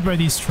destroyed by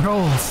these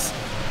trolls.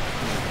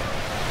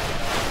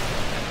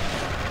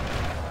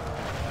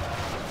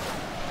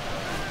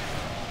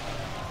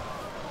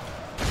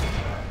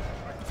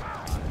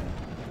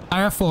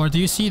 IR4, do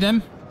you see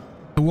them?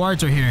 The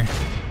wards are here.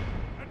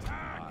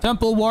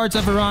 Temple wards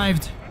have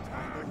arrived.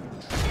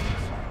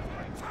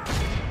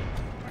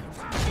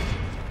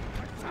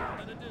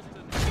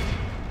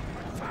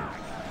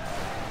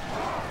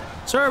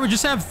 Sir, we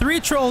just have 3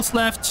 trolls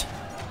left.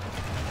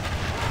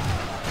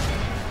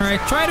 Alright,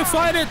 try to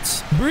fight it!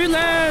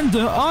 Breland,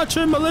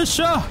 Archer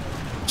Militia!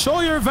 Show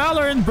your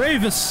valor and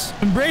braveness.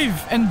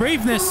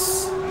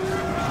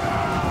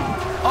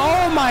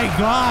 Oh my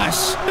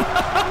gosh!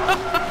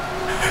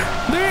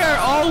 They are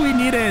all we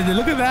needed.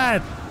 Look at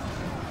that.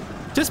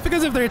 Just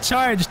because of their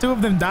charge, 2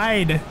 of them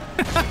died.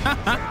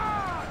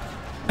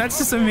 That's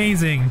just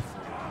amazing.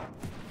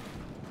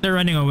 They're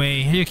running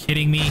away. Are you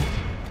kidding me?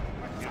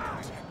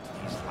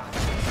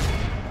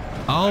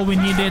 All we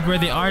needed were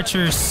the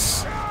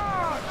archers.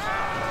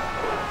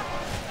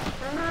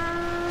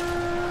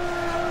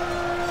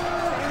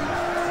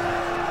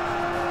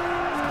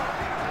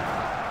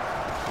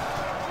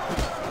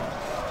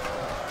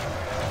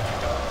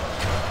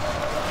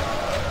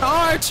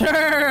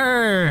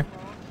 Archer!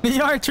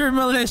 The Archer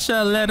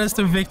Militia led us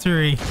to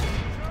victory.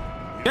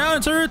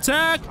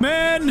 Counterattack,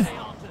 men!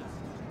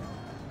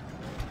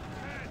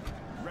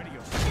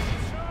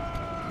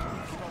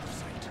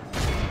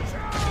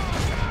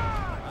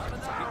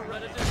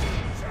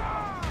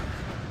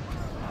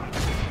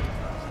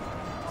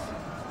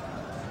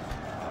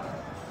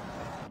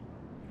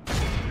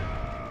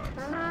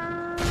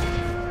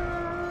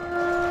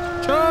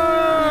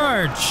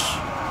 Charge!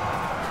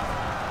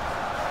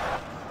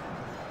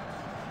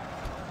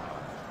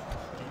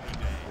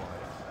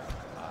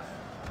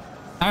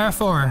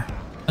 R4,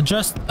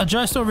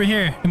 adjust over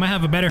here. You might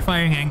have a better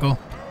firing angle.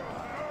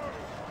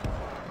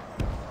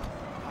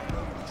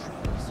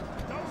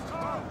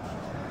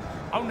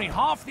 Only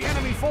half the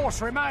enemy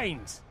force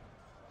remains.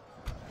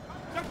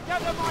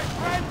 Together, my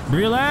friends!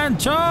 Breland,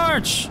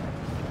 charge!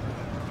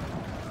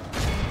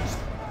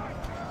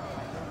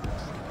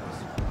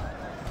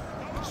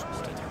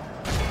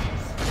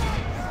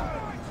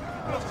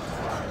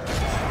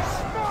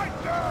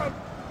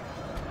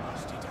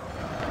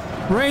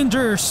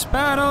 Rangers,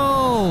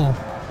 battle!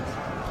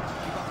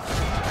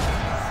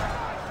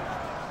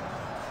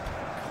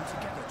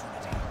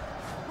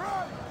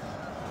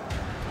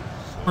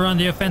 We're on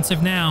the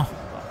offensive now.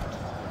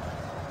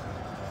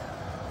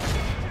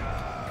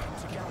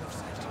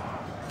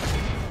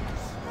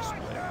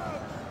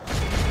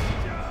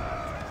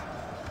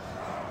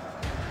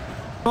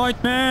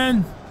 Fight,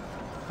 man!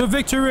 To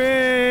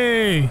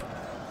victory!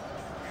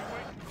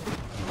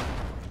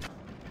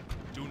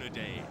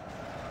 Dunedain.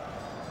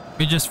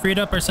 We just freed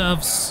up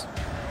ourselves.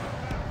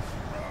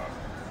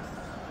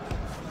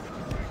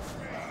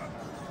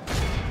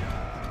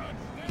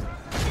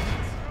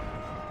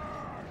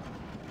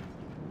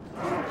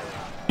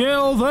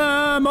 Kill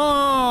them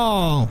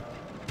all!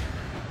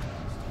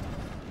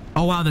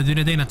 Oh wow, the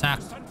Dunedain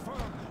attacked.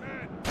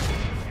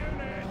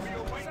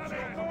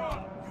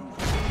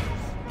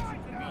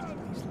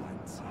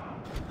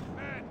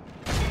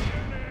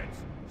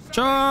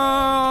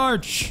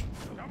 Charge!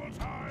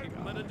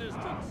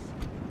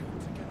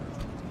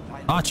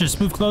 Archers,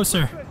 move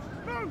closer.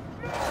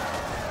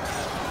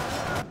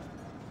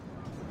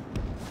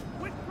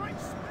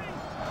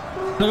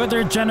 Look at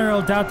their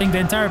general doubting the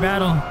entire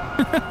battle.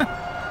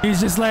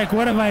 He's just like,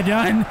 what have I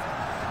done?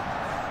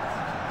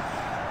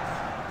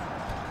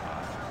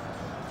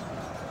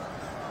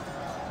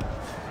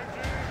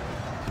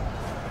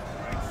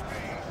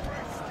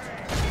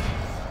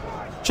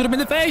 Should have been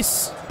the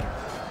face.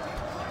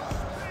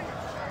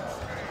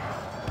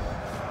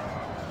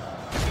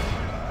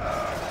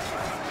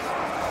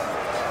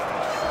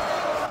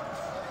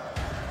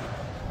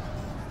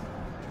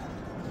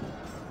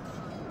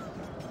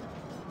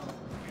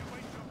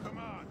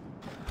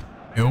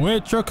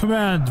 Await your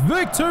command.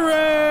 Victory!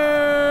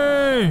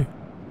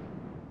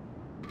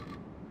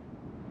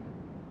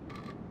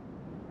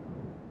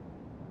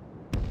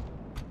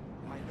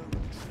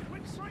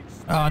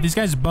 Oh, these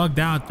guys bugged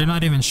out. They're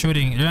not even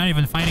shooting. They're not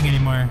even fighting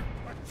anymore.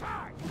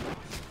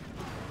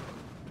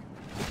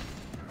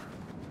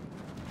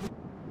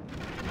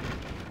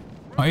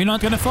 Are you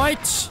not gonna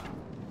fight?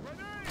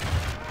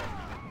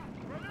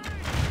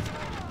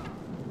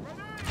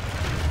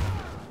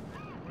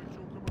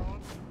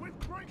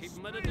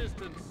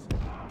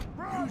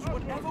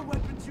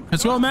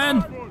 Let's go,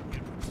 man.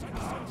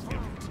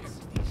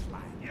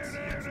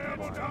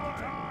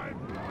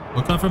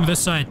 We'll come from this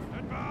side.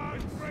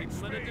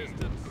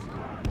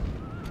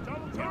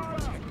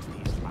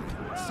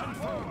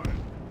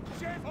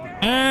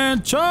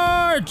 And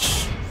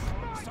charge!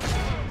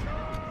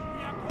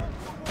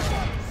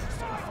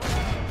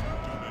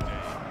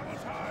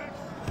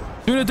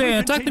 Dunedain,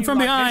 attack them from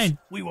behind.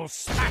 We will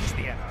smash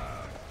the enemy.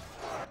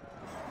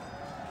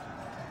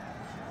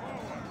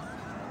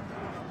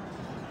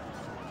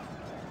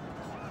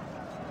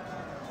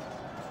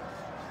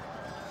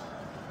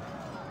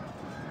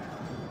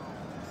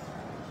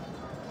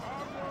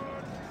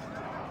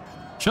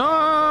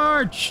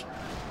 Charge!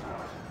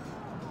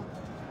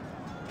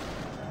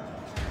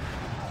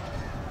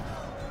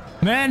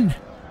 Men,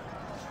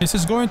 this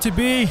is going to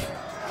be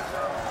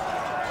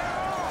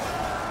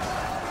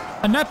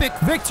an epic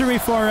victory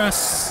for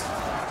us.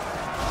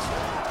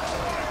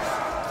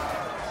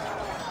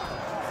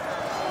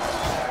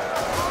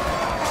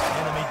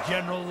 Enemy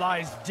general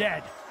lies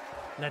dead.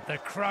 Let the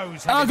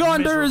crows have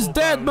Agandaur is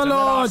dead, my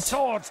lord. our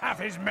swords have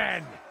his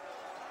men.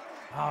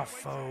 Our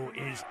foe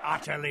is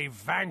utterly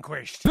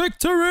vanquished.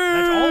 Victory!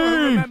 Let all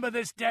who remember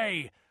this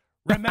day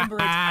remember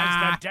it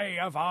as the day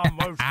of our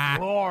most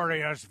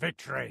glorious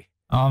victory.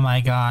 Oh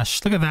my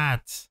gosh, look at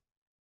that.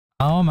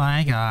 Oh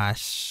my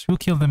gosh. Who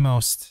killed the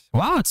most?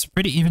 Wow, it's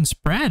pretty even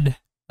spread.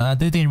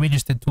 Dunedain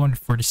Rangers did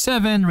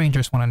 247,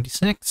 Rangers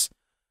 196.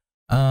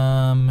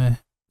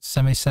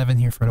 77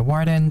 here for the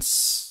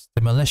Wardens,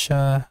 the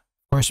Militia.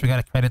 Of course, we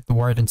gotta credit the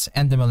Wardens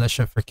and the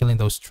Militia for killing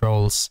those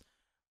trolls.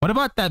 What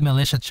about that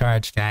Militia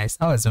charge, guys?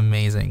 That was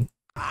amazing.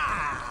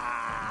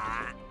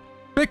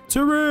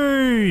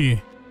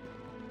 Victory!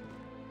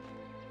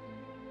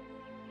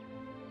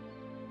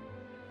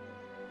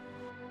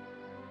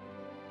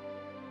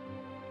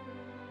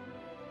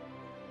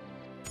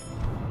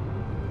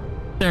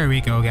 There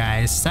we go,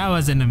 guys. That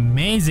was an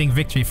amazing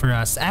victory for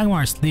us.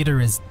 Angmar's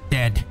leader is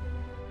dead.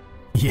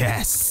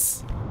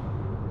 Yes.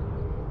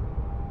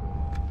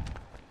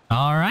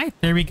 Alright,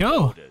 there we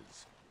go.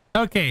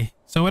 Okay,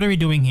 so what are we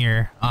doing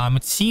here?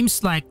 It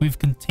seems like we've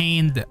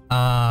contained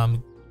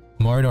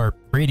Mordor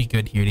pretty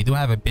good here. They do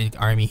have a big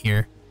army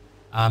here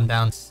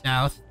down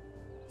south.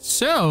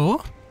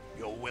 So,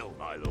 Your will,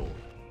 my lord.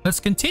 let's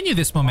continue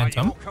this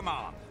momentum.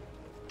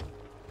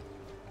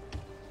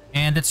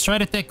 And let's try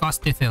to take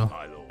Ostithil.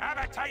 My lord.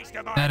 a taste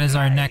of my That is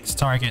our blade. next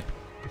target.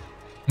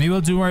 We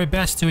will do our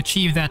best to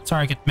achieve that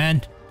target,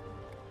 men.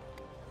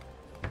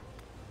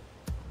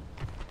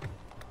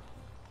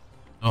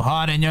 So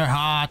hot in your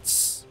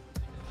hearts.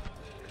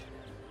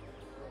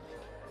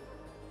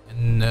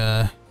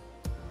 And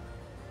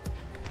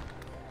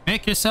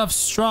make yourself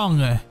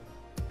strong.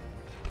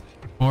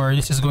 Or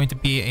this is going to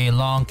be a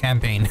long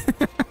campaign.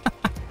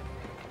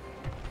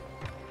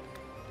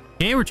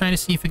 Okay, we're trying to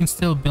see if we can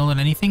still build on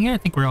anything here. I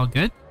think we're all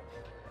good.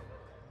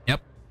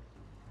 Yep.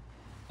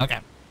 Okay.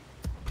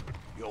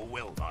 Your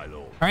will, my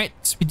lord. Alright,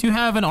 so we do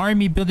have an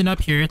army building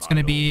up here. It's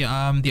gonna be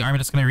the army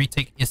that's gonna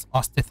retake is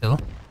Ostithil.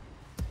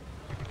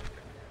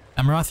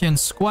 Amarothian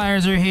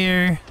squires are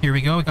here. Here we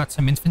go, we got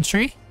some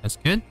infantry. That's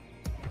good.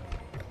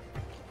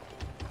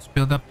 Let's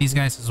build up these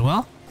guys as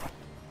well.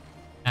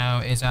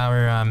 Now is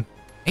our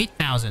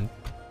 8,000.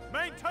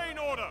 Maintain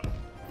order.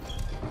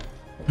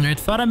 Alright,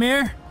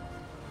 Faramir.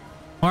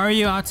 Why are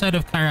you outside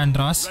of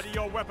Kyrandros? Ready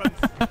your weapons.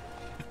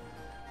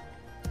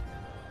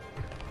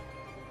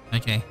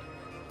 Okay.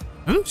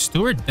 Ooh,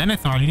 Steward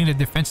Denethor leading the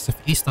defenses of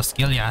East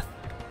Osgiliath.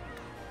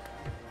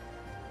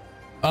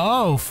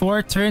 Oh,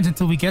 4 turns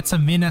until we get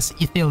some Minas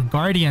Ithil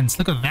Guardians.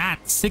 Look at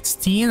that.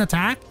 16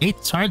 attack,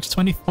 8 charge,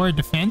 24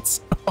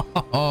 defense.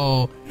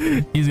 Oh,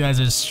 these guys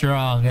are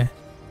strong.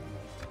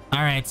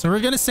 Alright, so we're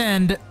gonna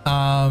send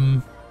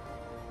an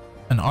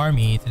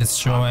army to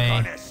destroy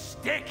I'm gonna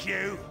stick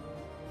you.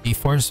 the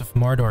forces of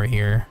Mordor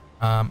here.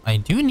 I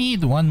do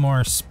need one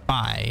more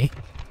spy.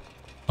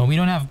 Oh, we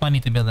don't have money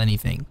to build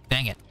anything.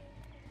 Dang it.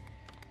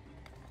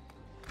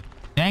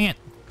 Dang it.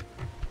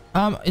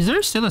 Is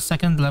there still a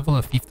second level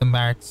of fiefdom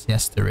barracks?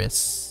 Yes, there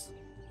is.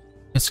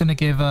 It's gonna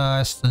give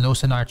us the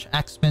Losen Arch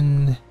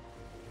Axemen,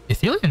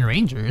 Ithilian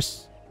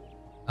Rangers,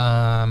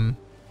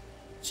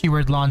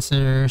 Seaward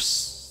Lancers,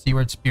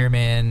 Seaward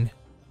Spearmen,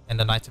 and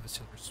the Knights of the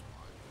Silver Swan.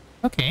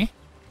 Okay,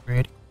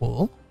 very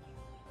cool.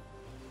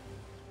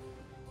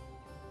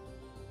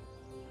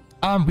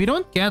 We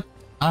don't get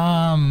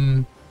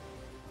what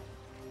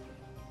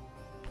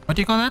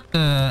do you call that?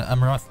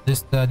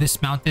 The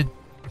dismounted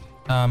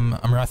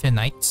Amarothian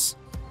Knights.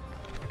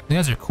 You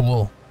guys are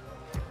cool.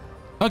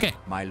 Okay.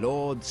 My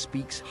lord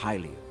speaks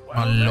highly of you.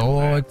 My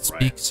lord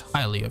speaks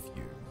highly of you.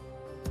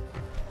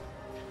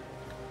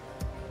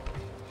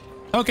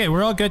 Okay,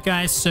 we're all good,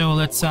 guys. So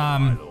let's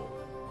we're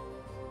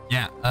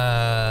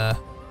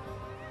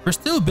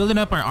still building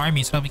up our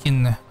army so we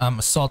can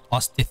assault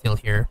Ostithil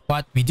here,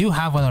 but we do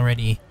have one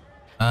already.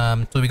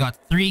 So we got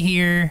 3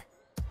 here.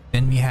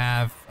 Then we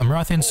have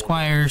Amarothian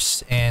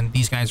squires and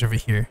these guys over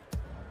here.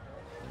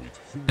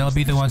 They'll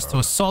be the ones to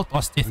assault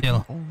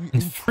Ostithil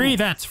and free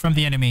that from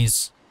the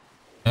enemies.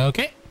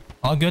 Okay,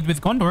 all good with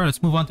Gondor.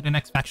 Let's move on to the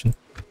next faction.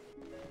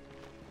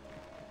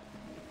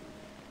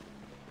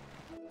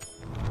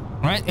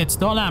 Alright, it's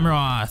Dol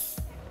Amroth.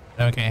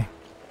 Okay.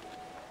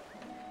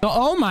 So,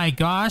 oh my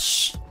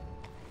gosh.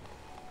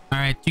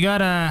 Alright, you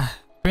got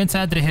Prince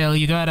Adrihil,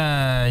 you got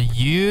a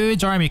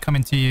huge army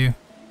coming to you.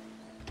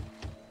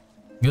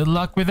 Good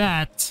luck with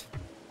that.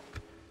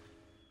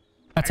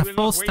 That's a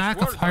full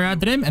stack of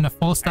Haradrim and a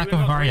full stack of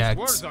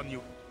Varyags.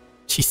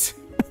 Jeez,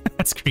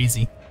 that's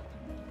crazy.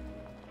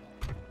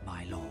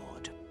 My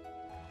lord.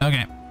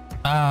 Okay.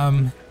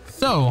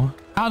 So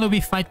how do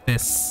we fight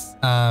this?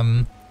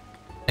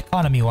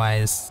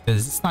 Economy-wise,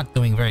 because it's not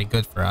doing very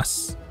good for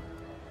us.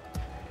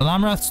 The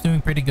Lamroth's doing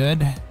pretty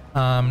good.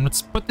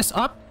 Let's put this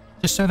up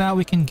just so that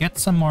we can get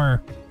some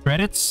more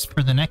credits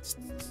for the next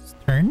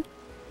turn.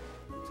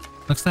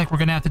 Looks like we're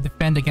gonna have to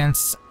defend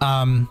against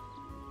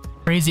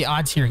crazy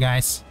odds here,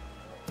 guys.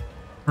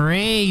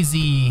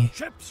 Crazy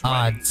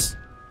odds.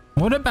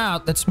 What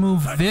about let's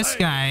move this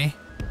guy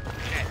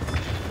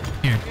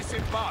here.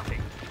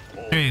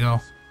 There you go.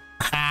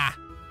 Ha!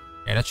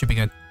 Yeah, that should be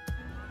good.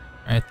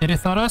 Alright,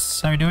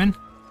 Tidithoros, how are you doing?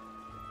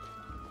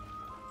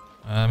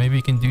 Maybe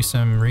we can do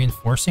some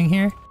reinforcing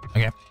here.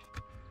 Okay.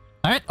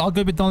 Alright, all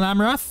good with Dol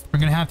Amroth. We're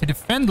gonna have to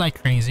defend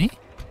like crazy.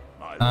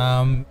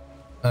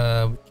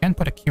 We can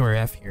put a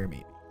QRF here,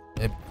 maybe. A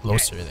bit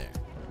closer there.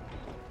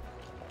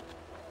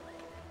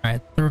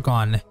 Alright,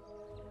 Thurgon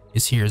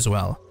is here as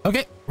well.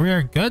 Okay, we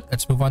are good.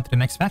 Let's move on to the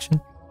next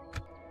faction.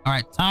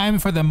 Alright, time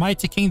for the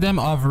mighty kingdom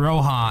of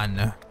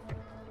Rohan,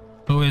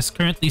 who is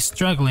currently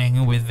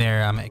struggling with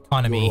their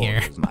economy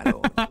here.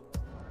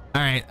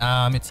 Alright,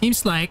 it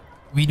seems like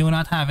we do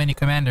not have any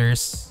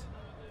commanders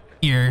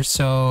here,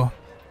 so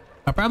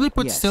I'll probably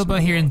put Stilba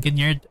here in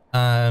Ginyard,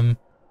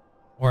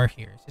 or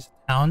here. Is this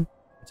a town?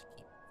 It's a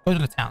keep. Go to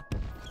the town.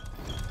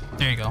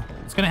 There you go.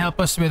 It's gonna help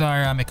us with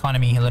our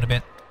economy a little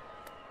bit.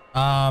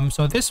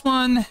 So this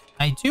one,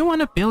 I do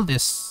want to build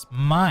this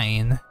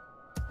mine,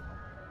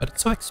 but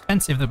it's so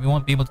expensive that we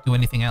won't be able to do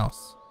anything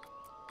else.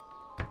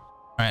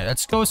 Alright,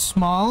 let's go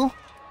small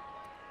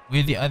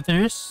with the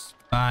others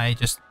by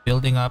just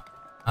building up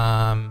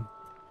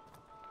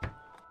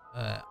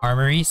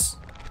armories.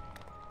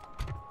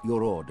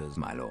 Your orders,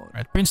 my lord.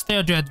 Alright, Prince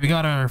Theodred, we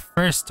got our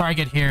first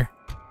target here.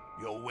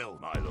 Your will,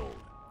 my lord.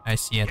 I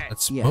see it.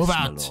 Let's Yes, move my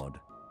out. lord.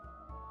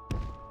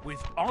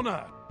 With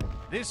honor.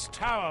 This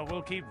tower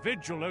will keep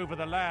vigil over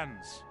the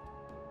lands.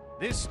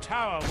 This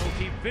tower will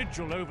keep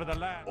vigil over the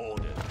land.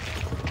 Order.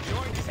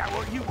 Is that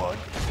what you want?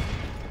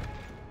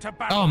 To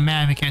battle. Oh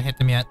man, we can't hit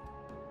them yet.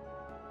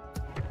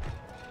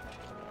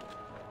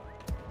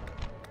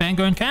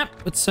 Vanguard camp.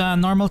 What's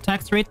normal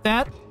tax rate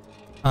that?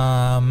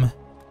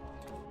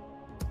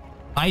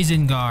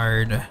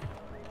 Isengard.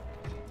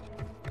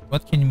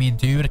 What can we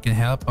do that can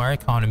help our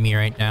economy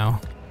right now?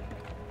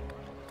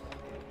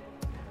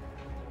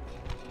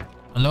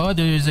 Hello,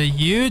 there's a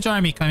huge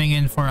army coming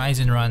in for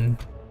Eisenrun.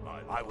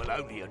 I will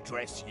only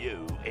address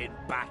you in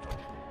battle.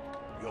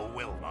 Your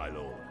will, my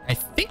lord. I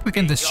think we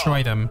can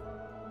destroy them.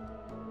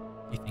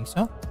 You think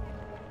so?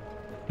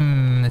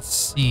 Let's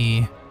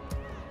see.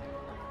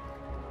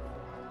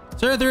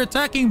 Sir, they're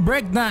attacking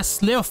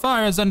Bregnas.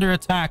 Leofar is under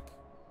attack.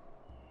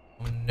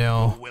 Oh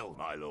no. Your will,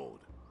 my lord.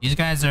 These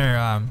guys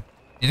are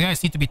these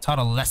guys need to be taught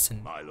a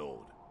lesson. My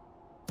lord.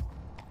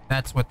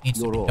 That's what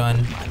needs to be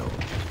done. My lord.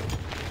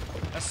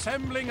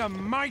 Assembling a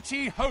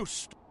mighty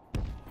host.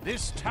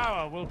 This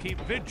tower will keep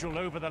vigil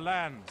over the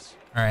lands.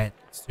 Alright,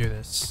 let's do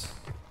this.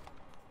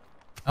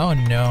 Oh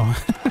no.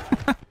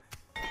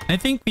 I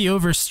think we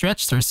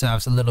overstretched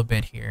ourselves a little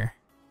bit here.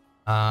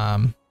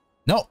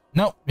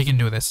 No, we can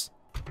do this.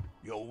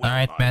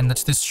 Alright, man,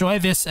 let's destroy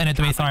this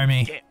Enedwaith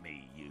army. Get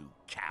me, you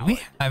coward. Do we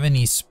have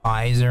any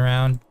spies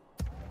around?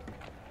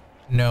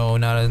 No,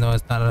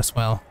 it's not as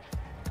well.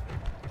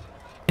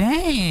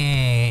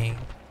 Dang!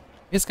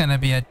 It's gonna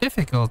be a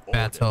difficult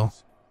battle.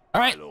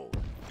 Alright.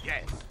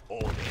 Yes,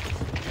 orders.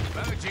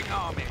 Merging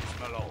armies,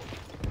 my lord.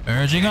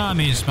 Urging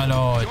armies, my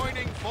lord.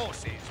 Joining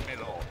forces, my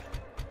lord.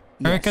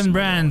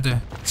 Erkenbrand,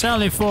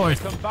 sally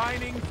forth.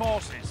 Combining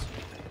forces.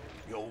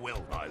 Your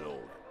will, my lord.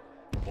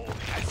 Or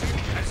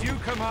as you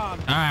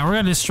command. Alright, we're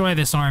gonna destroy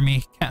this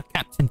army.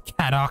 Captain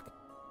Kadok.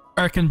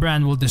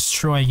 Erkenbrand will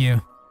destroy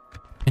you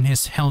in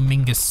his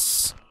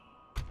Helmingus.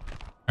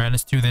 Alright,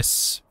 let's do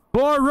this.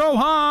 For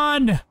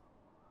Rohan!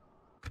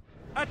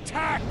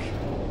 Attack!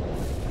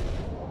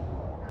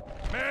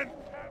 Men,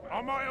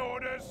 on my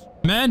orders.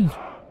 Men,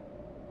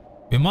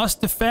 we must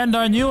defend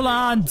our new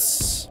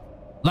lands.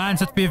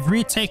 Lands that we've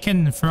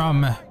retaken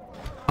from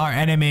our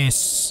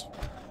enemies.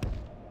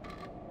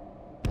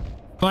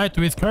 Fight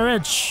with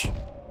courage.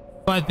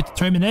 Fight with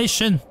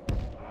determination.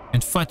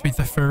 And fight with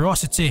the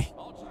ferocity.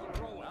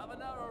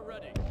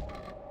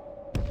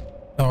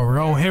 Oh,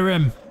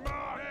 Rohirrim.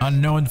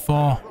 Unknown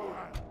foe.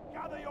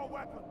 Gather your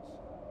weapons.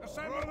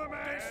 Assemble the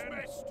men.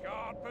 Dismissed.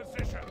 Guard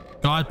position.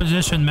 Guard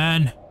position,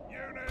 man.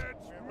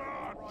 Units,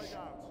 march.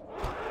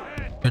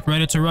 Get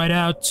ready to ride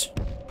out.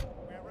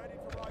 We're ready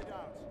to ride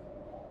out.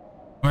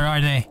 Where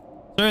are they?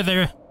 Sir,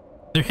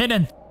 they're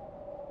hidden.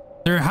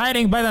 They're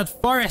hiding by that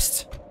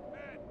forest.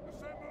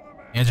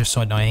 You guys are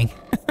so annoying.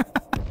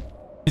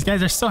 These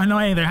guys are so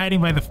annoying. They're hiding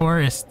by the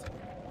forest.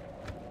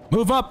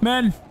 Move up,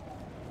 men.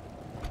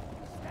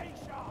 Stay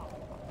sharp.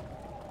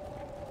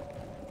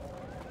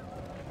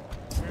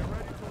 We're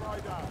ready to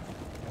ride out.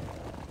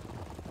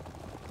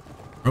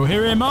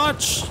 Rohirrim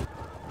march.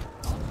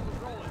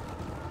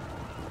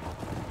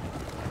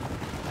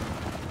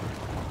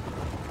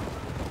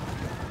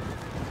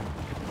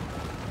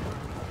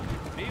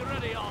 Be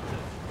ready, Arthur.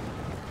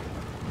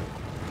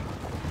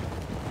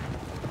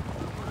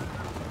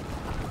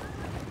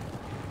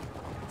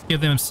 Let's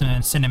give them some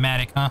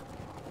cinematic, huh?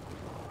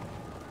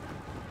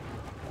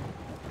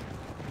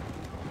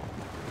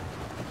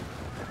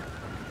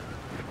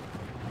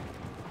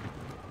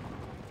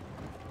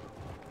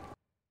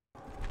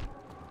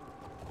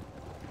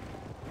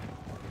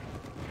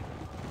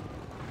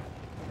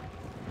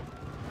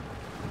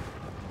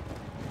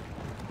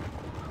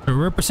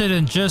 We're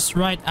positioned just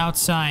right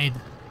outside.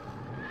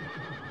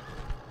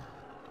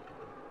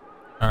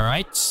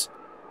 Alright.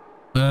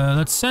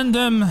 Let's send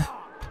them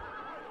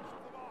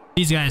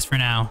these guys for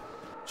now.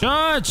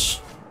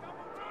 Charge!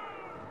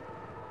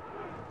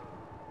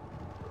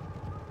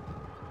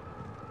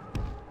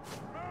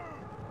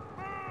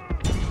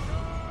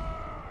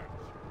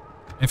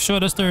 They've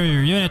showed us their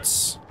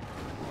units.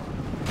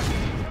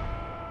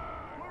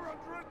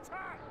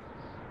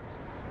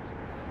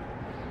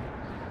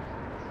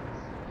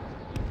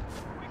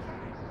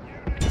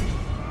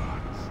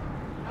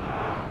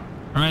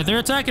 Alright, they're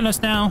attacking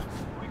us now.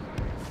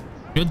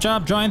 Good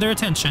job drawing their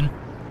attention.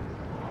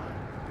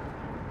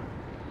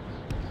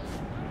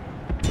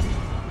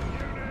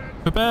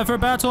 Prepare for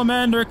battle,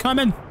 men. They're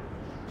coming.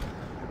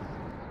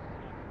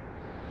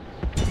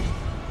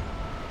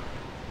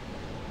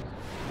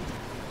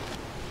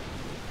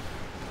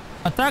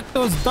 Attack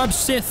those Dub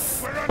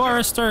Sith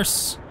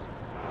foresters.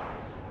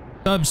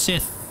 Dub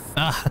Sith.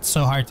 Ah, that's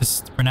so hard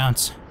to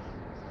pronounce.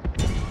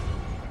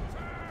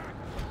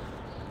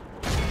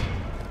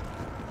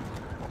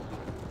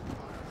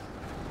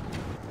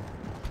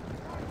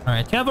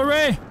 Alright,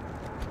 cavalry!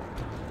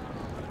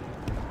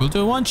 We'll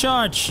do one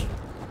charge.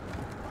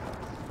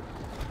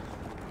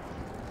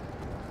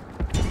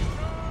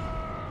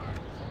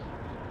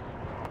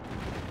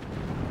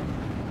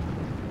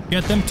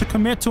 Get them to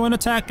commit to an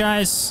attack,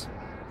 guys.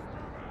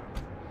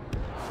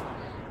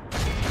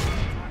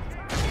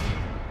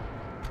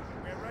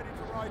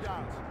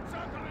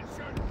 Circle and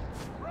shoot!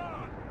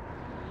 Run!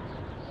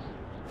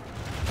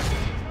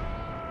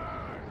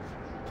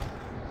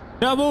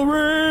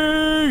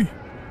 Cavalry!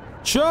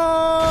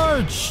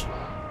 Charge!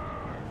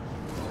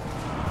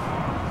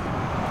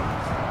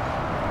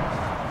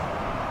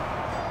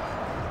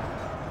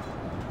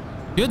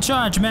 Good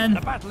charge, men.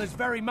 The battle is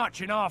very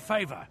much in our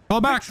favor.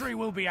 Fall back. Victory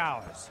will be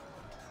ours.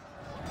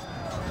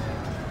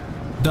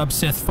 Dub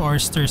Sith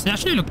Foresters. They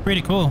actually look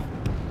pretty cool.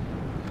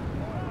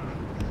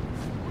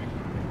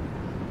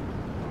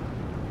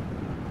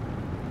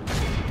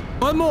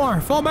 One more.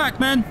 Fall back,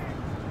 men.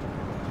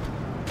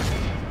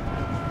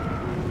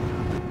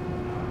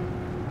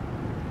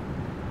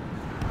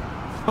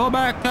 Fall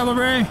back,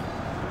 cavalry.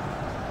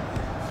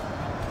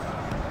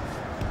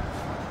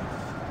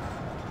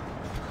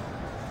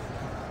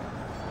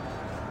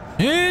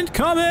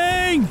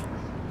 Incoming!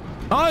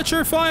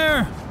 Archer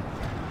fire!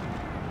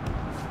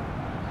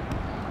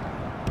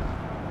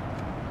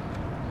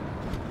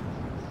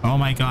 Oh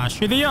my gosh,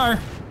 here they are.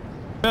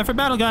 Prepare for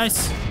battle,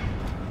 guys.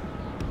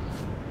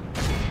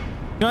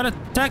 Gotta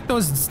attack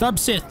those Dub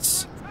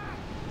Siths.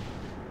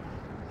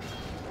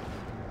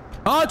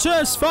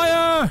 Archers,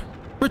 fire!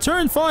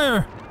 Return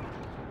fire!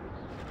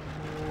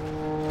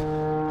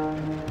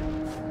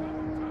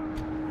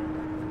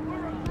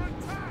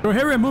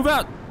 Rohan, move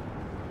out!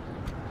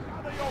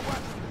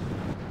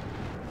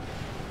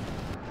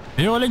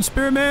 Hailing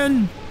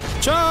spearmen!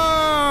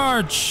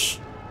 Charge!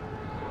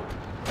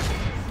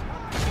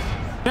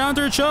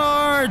 Counter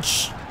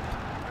charge!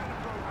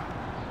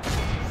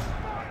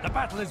 The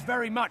battle is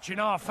very much in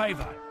our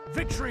favor.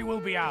 Victory will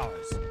be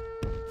ours.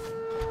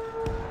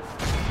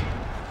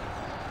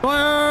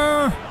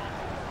 Fire!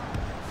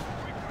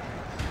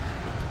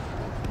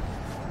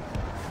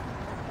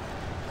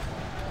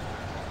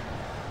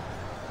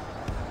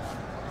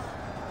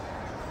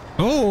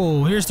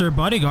 Oh, here's their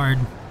bodyguard.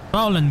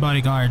 Fallen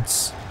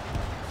bodyguards.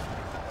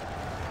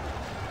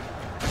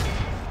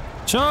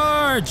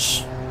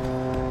 Charge!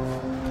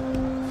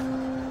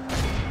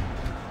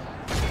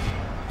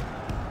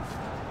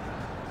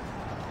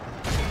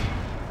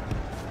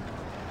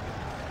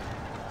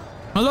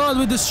 My lord,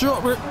 we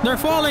destroy. They're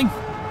falling.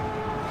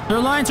 Their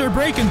lines are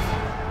breaking.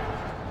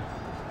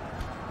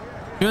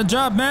 Good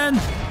job, man.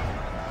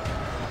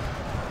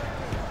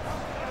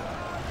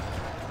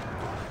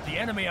 The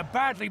enemy are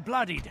badly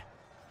bloodied.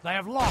 They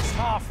have lost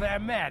half their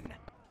men.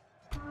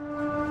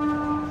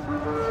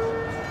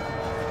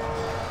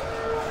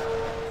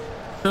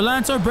 Their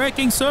lines are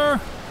breaking, sir.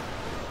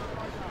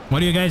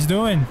 What are you guys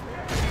doing?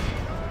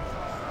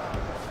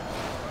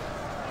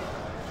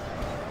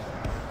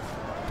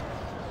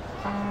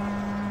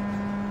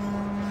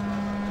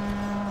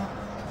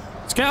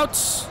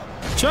 Scouts,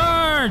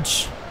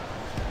 charge!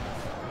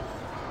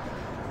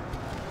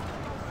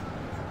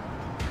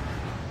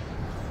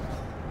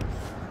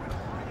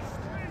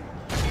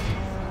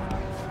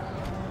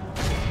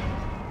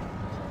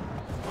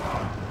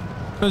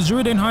 Those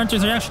Dunedain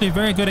hunters are actually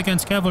very good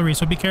against cavalry,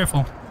 so be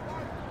careful.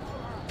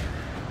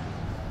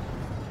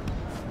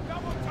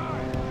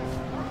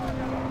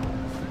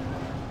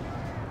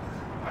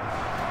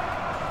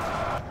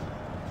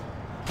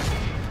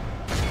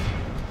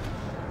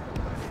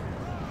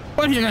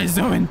 What are you guys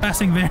doing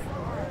passing there?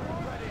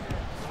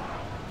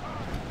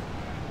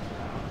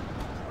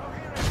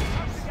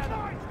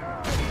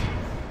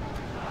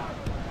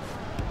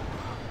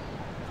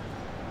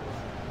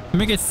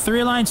 Make it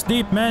 3 lines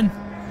deep, man.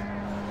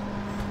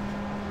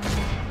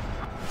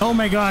 Oh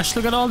my gosh,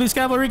 look at all these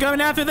cavalry coming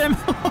after them.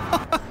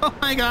 Oh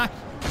my god.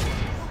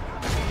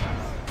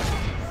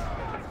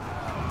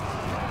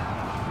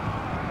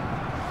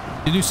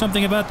 To do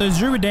something about those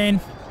Dunedain.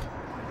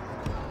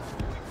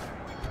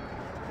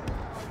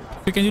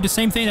 If we can do the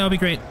same thing, that would be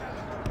great.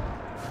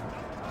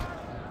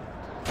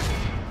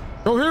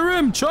 Go hear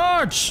him!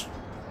 Charge!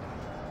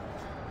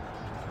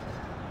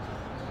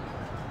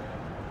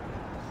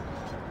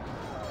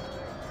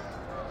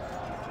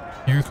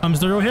 Here comes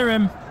the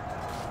Rohirrim.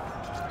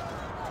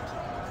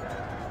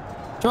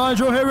 Charge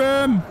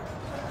Rohirrim!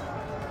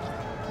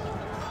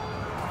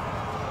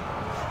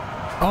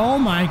 Oh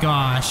my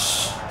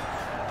gosh.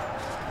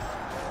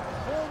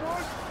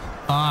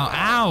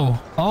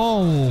 Ow.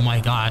 Oh my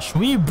gosh.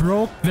 We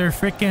broke their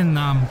freaking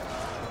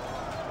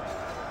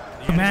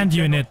command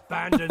unit.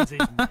 Abandons his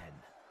men.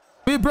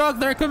 We broke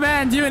their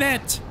command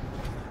unit.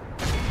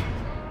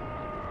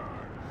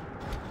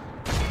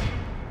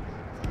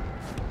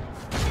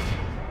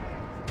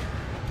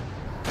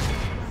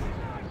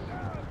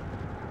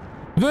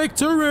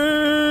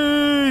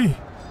 Victory!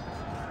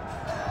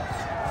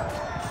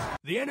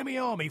 The enemy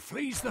army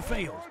flees the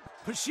field.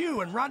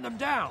 Pursue and run them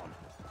down.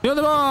 Kill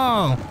them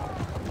all!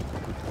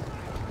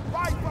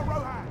 Fight for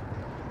Rohan!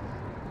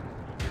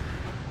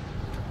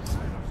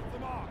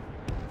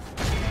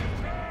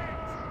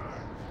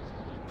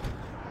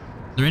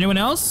 Is there anyone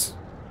else?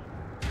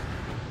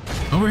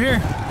 Over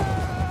here.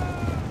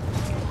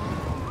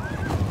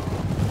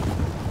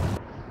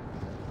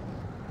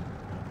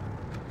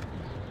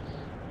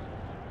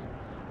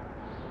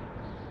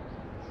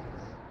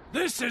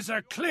 This is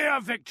a clear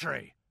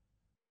victory.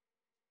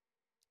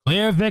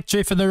 Clear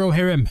victory for the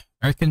Rohirrim.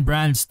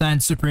 Erkenbrand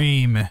stands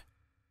supreme.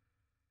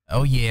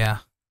 Oh yeah.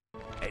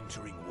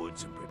 Entering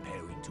woods and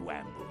preparing to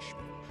ambush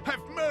me. Have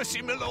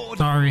mercy, my lord.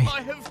 Sorry. I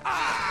have.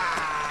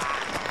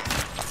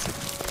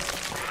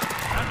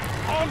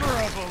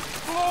 Honorable,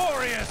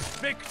 glorious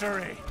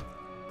victory.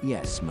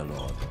 Yes, my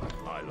lord.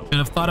 My lord. Should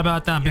have thought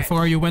about that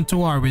before you went to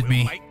war with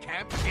me. Make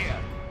camp here.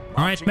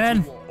 Alright,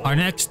 men. Our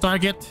next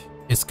target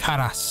is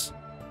Karas.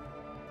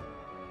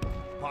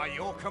 By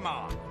your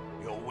command,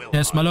 your will.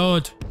 Yes, my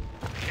lord.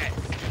 Yes.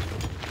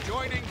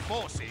 Joining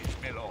forces,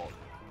 my lord.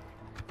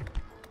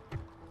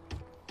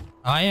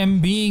 I am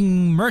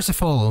being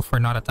merciful for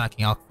not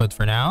attacking Alkford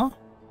for now.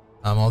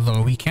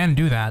 Although we can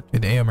do that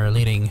with Angmar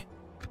leading.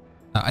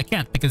 I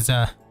can't because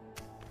never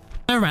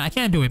mind. I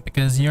can't do it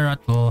because Yarat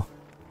will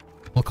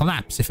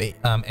collapse if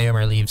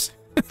Angmar leaves.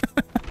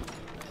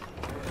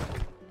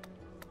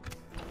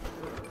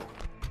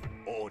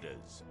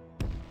 Orders.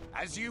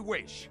 As you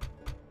wish,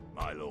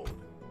 my lord.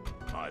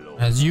 My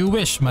lord. As you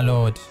wish, my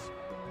lord.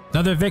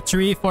 Another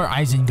victory for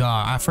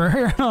Isengard for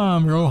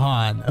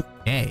Rohan.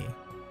 Okay.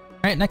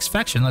 Alright, next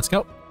faction. Let's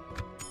go.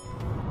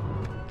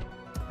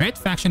 Alright,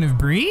 faction of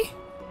Bree.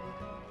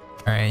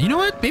 Alright, you know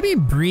what? Maybe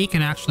Bree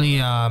can actually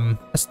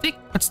let's take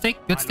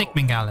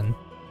Mengalan.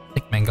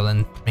 Take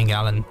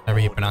Mengalan, however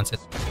you pronounce it.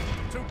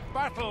 To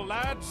battle,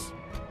 lads.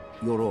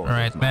 Your orders,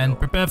 Alright, my men, lord.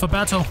 prepare for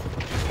battle.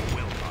 Will,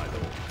 my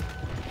lord.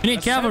 We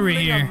need cavalry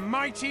Assembling here. a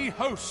mighty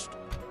host.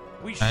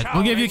 We Alright, shall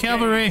we'll give you engage.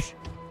 cavalry.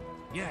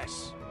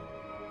 Yes.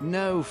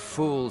 No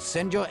fool,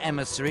 send your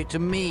emissary to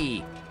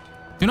me.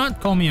 Do not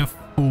call me a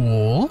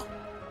fool.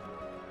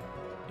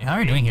 Yeah, how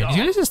are you doing here? These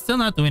guys are still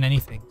not doing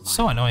anything.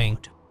 So annoying.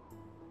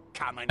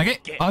 Come and Okay,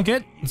 get all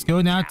good. me, Let's go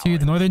now to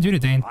the Northern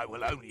Dunedain. I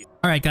will only.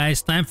 Alright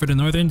guys, time for the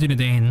Northern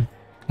Dunedain.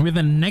 With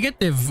a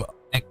negative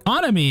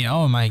economy.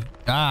 Oh my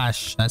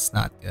gosh, that's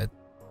not good.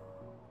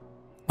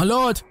 My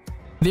lord,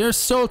 they're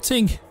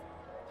assaulting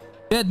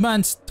Dead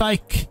Man's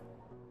Dyke.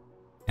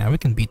 Yeah, we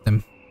can beat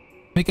them.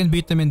 We can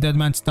beat them in Dead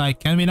Man's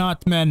Dyke, can we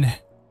not, men?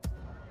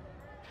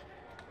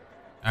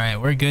 Alright,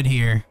 we're good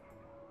here.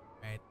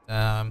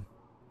 Alright,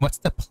 what's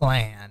the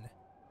plan?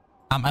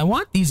 I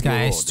want these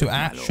guys to orders,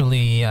 my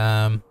actually,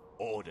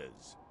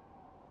 Orders.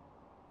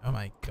 oh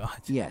my god.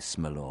 Yes,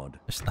 my lord.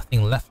 There's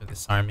nothing left of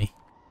this army.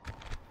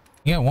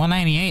 You got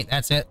 198,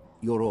 that's it.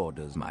 Your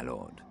orders, my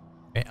lord.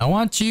 Okay, I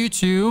want you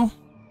to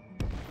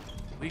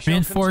We shall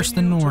reinforce the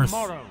continue north.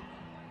 tomorrow.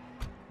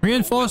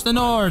 Reinforce the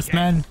north, Yes.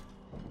 man.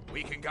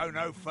 We can go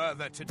no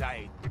further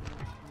today.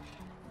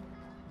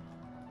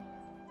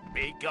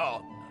 Be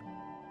gone.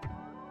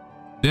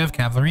 Do we have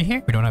cavalry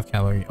here? We don't have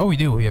cavalry. Oh, we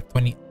do. We have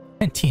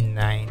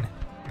 29.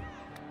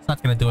 It's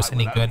not gonna do us I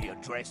any will good. only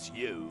address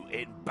you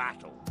in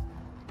battle.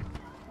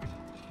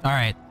 All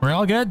right, we're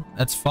all good.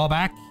 Let's fall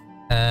back.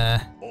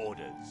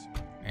 Orders.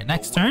 Alright,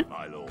 next Your will, turn.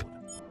 my lord.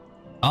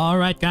 All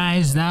right,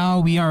 guys. Now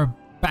we are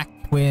back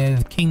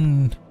with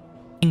King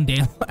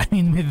Dale. I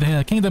mean, with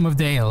the Kingdom of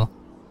Dale.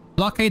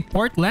 Blockade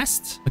Port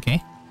Lest.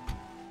 Okay.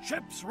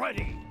 Ships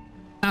ready.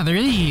 Ah, they're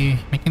really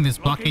making this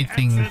Blocking blockade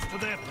thing access to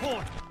their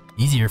port.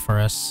 easier for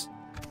us.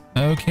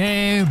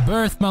 Okay,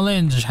 Berth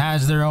Malinge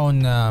has their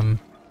own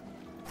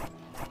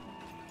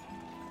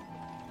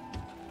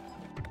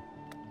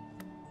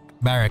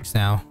barracks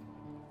now.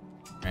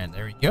 Alright,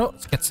 there we go.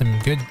 Let's get some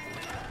good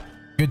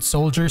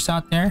soldiers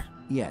out there.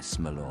 Yes,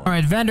 my lord.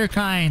 Alright,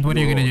 Vanderkind, what are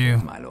you Your gonna do?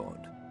 orders, my lord.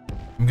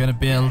 I'm gonna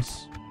build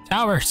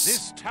towers.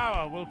 This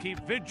tower will keep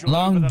vigil over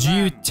Long the Jew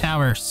land.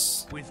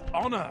 towers. With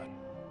honor.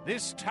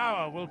 This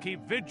tower will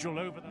keep vigil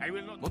over the... I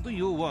will not... What do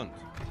you want?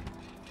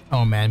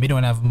 Oh man, we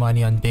don't have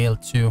money on Dale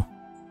too.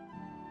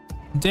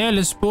 Dale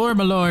is poor,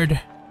 my lord.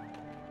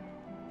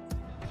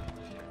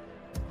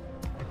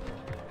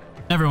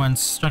 Everyone's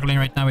struggling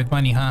right now with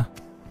money, huh?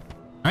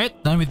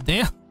 Alright, done with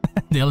Dale.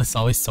 Dale is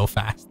always so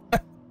fast.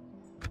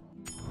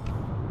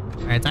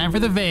 Alright, time for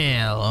the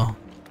Vale.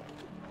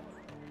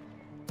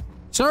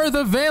 Sir,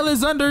 the Vale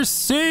is under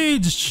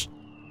siege!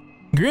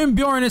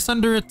 Grimbjorn is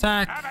under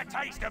attack. Have a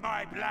taste of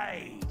my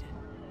blade.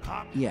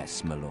 Come,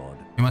 Yes, my lord.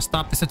 We must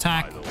stop this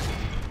attack. my lord.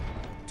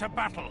 To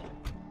battle.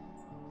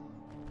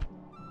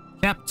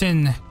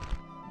 Captain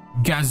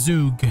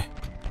Gazug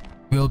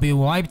will be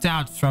wiped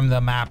out from the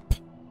map.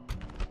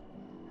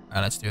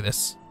 Alright, let's do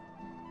this.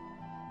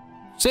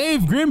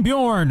 Save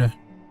Grimbjorn!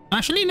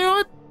 Actually, you know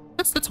what?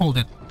 Let's hold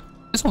it.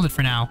 Let's hold it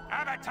for now.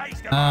 Have a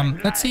taste of my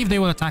blade. Let's see if they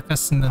will attack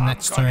us in the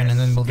next turn and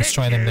then we'll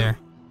destroy them there.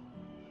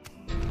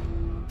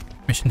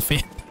 Mission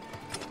failed.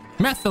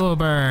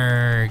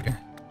 Methelberg.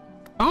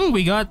 Oh,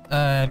 we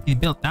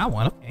built that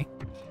one. Okay.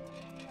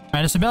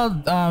 Alright, let's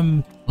build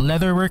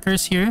leather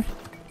workers here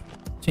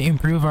to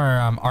improve our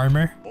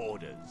armor.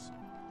 Orders.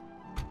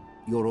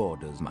 Your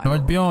orders, my Lord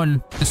lord.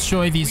 Bjorn,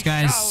 destroy these We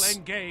shall guys.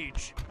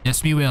 engage.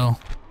 Yes, we will.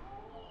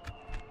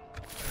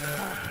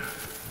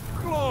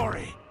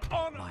 Glory.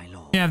 Honor. My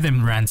lord. We have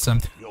them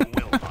ransomed. Your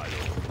will, my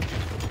lord.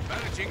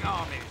 Merging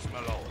armies, my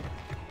lord.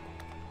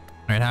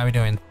 Alright, how we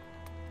doing?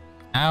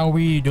 How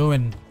we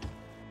doing?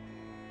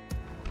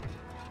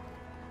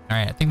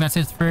 Alright, I think that's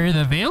it for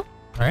the Vale.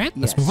 Alright,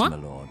 let's Yes, move my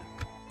on. lord.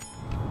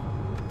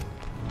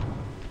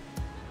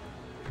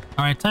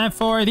 Alright, time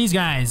for these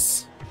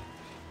guys.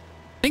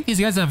 I think these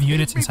guys have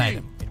units inside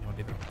them. Okay, no,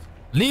 they don't.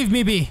 Leave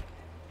me be.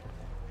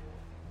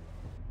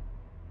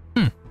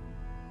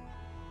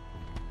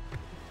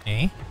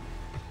 Okay.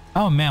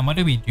 Oh man, what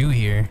do we do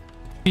here?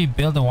 Should we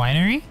build a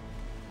winery?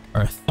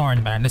 Or a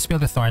thorn barrack? Let's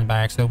build a thorn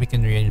barrack so we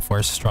can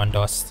reinforce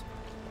Strondos.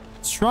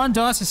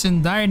 Strondos is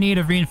in dire need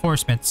of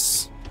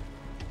reinforcements.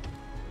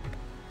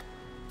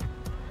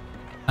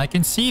 I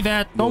can see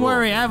that. Don't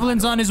worry,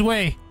 Avalon's on his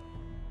way.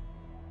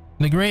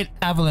 The great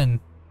Avalon.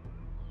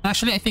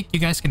 Actually, I think you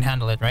guys can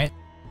handle it, right?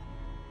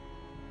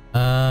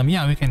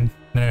 Yeah, we can.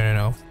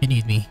 No. You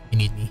need me. You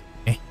need me.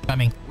 Okay,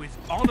 coming. With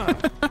honor.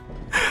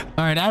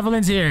 Alright,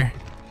 Avalon's here.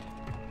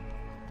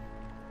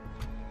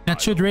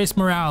 That should raise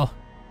morale.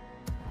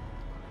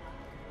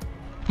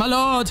 My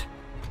lord!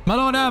 My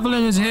lord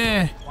Avalon is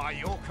here! By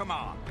your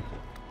command.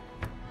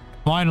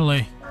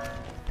 Finally.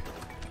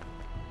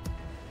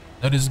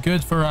 That is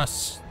good for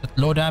us. That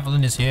Lord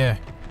Avalon is here.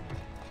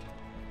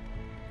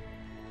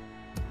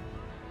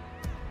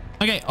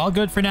 Okay, all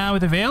good for now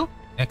with the Vale.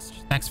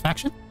 Next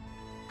faction.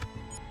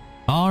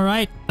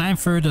 Alright, time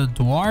for the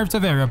Dwarves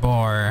of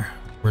Erebor.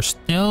 We're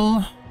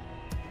still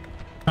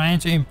trying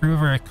to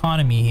improve our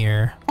economy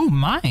here. Oh,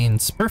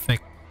 mines.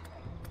 Perfect.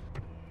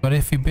 But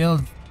if we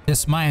build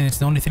this mine, it's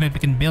the only thing that we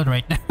can build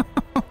right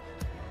now.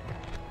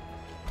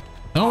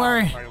 Don't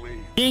worry.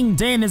 King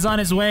Dane is on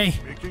his way.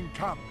 Making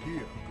camp here,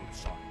 good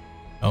son.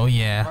 Oh,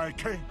 yeah. My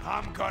king,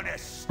 I'm gonna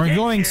We're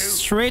going you.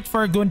 straight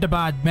for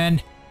Gundabad,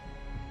 man.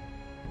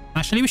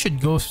 Actually, we should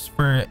go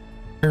for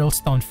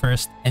Earlstone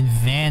first and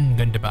then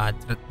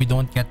Gundabad so that we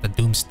don't get the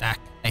Doom Stack.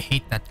 I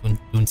hate that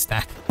Doom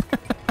Stack.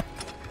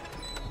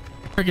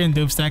 Freaking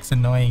Doom Stack's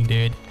annoying,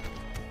 dude.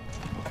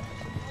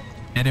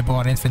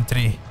 Erebor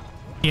Infantry.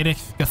 Eric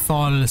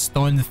Gathol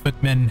Stone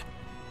Footmen.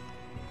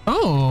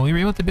 Oh, we were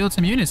able to build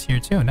some units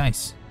here too.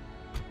 Nice.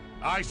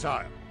 Aye,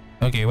 sire.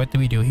 Okay, what do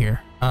we do here?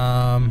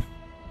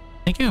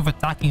 Thinking of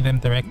attacking them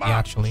directly,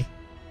 actually.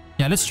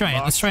 Yeah, let's try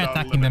it. Let's try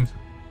attacking them.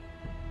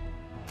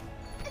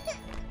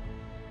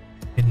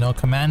 With no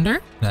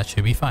commander, that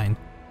should be fine.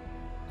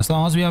 As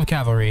long as we have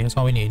cavalry, that's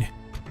all we need.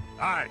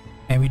 Aye.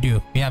 And we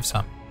do. We have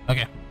some.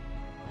 Okay.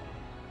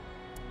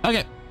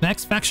 Okay,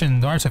 next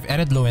faction, Dwarves of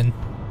Enedwaith.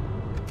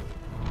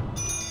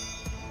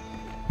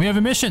 We have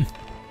a mission.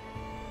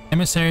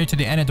 Emissary to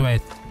the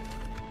Enedwaith.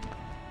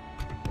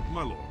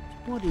 My lord.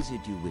 What is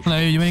it you wish? Hello,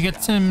 you want to get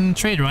discuss? some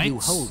trade rights? You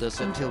hold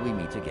us until we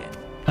meet again.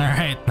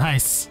 Alright,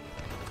 nice.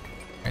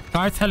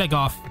 Darth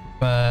Helegoff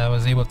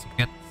was able to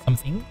get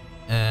something.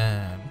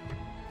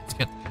 Let's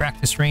get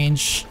practice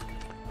range.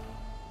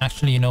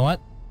 Actually, you know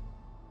what?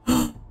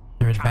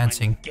 They're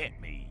advancing.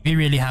 Get me. We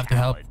really have to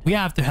help. We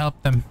have to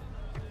help them.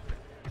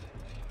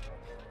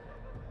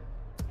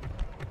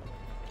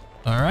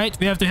 Alright,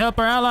 we have to help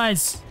our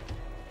allies.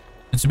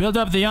 Let's build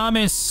up the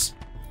armies.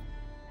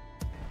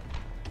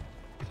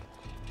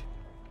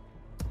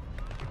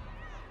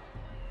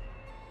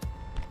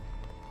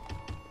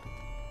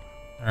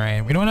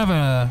 Alright, we don't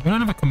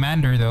have a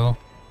commander though.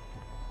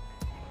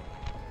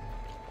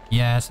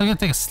 Yeah, it's gonna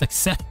take us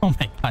like oh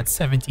my god,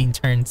 17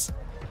 turns.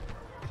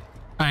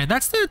 Alright,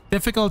 that's the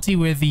difficulty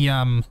with the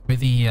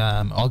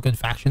All Good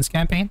Factions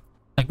campaign.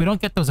 Like we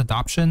don't get those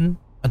adoption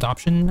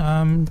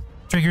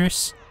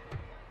triggers.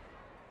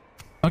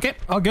 Okay,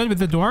 all good with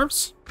the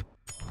dwarves.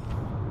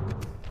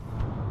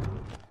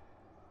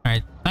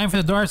 Alright, time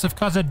for the Dwarves of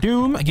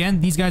Khazad-dûm.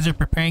 Again, these guys are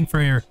preparing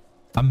for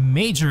a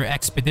major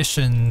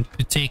expedition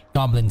to take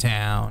Goblin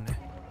Town.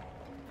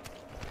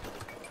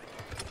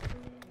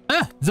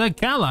 Ah,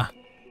 Zagala.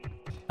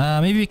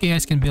 Maybe you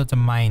guys can build some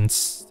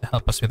mines to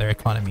help us with our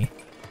economy.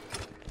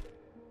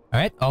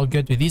 Alright, all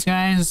good with these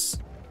guys.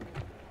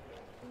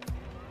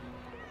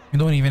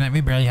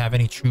 We barely have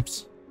any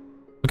troops.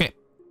 Okay.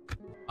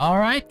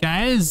 Alright,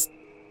 guys.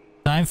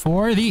 Time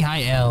for the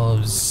High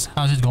Elves.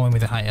 How's it going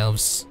with the High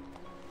Elves?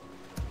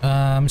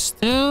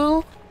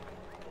 Still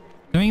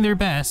doing their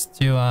best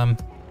to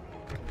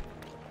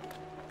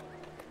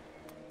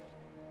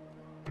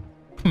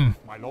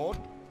My lord.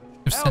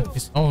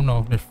 Oh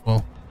no, they're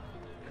full.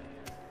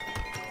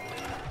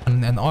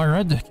 And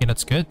Harad. Okay,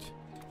 that's good.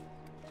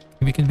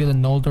 We can build a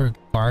Noldor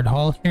guard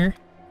hall here.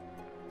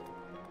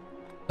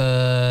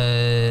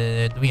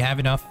 Do we have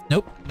enough?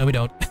 Nope. No, we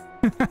don't.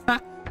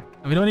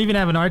 We don't even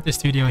have an artist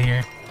studio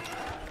here.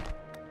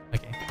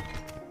 Okay.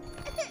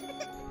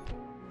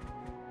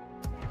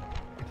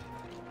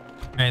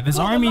 Alright, this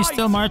army is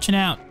still marching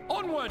out.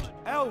 Onward,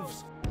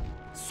 elves!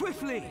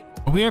 Swiftly!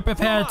 We are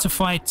prepared to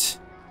fight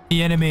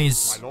the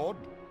enemies. My lord.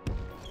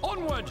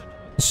 Onward!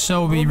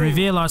 So we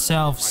reveal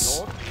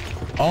ourselves.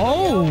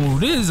 Oh,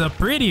 this is a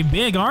pretty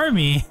big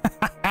army.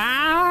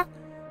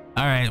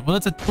 Alright, we'll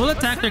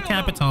attack their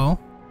capital.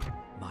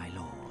 My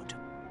lord.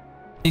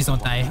 Please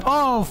don't die.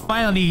 Oh,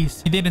 finally,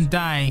 he didn't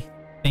die.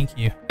 Thank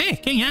you. Hey,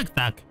 King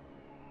Yagdak.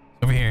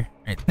 Over here.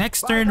 Alright,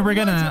 next turn we're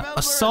gonna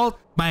assault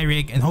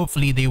Myrig and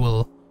hopefully they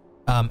will,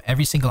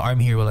 every single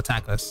army here will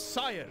attack us.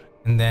 Sire!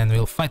 And then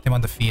we'll fight them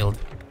on the field.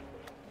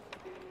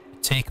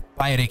 Take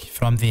Pyrik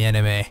from the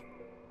enemy.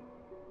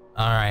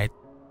 Alright.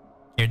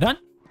 You're done?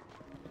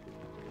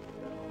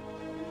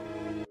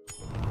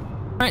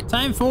 Alright,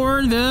 time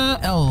for the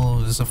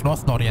elves of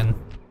Dorwinion.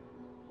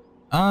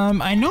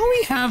 I know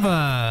we have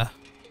a...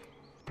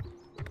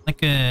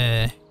 like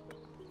a...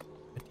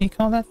 what do you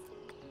call that?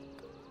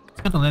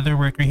 Let's got a leather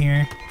worker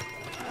here.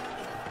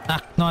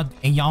 Not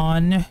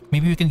Aeon.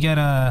 Maybe we can get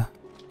a...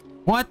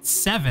 what?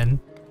 7?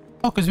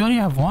 Oh, because we only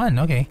have 1.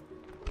 Okay.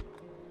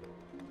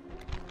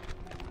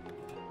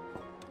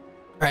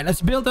 Alright,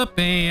 let's build up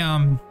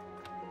a...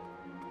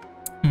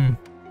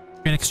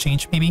 Great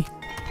exchange, maybe.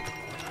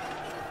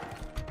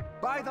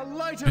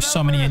 There's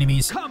so many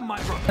enemies.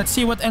 Let's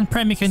see what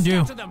Enpremi can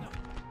do.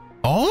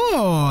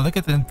 Oh, look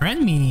at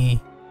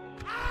Enpremi.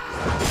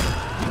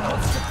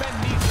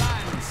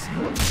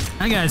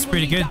 That guy's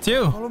pretty good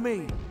too. Follow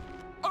me.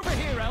 Over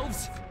here,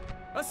 elves.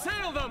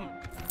 Assail them.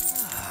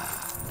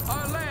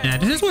 Yeah,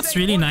 this is what's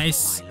really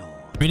nice.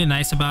 Really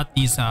nice about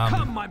these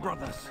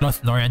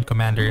Dorwinion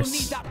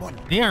commanders.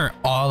 They are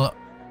all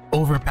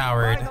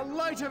overpowered.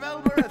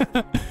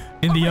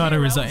 in the auto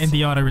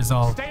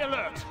resolve. Stay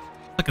alert.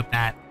 Look at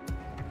that.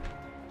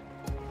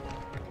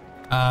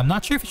 I'm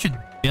not sure if we should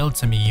build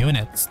some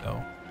units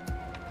though.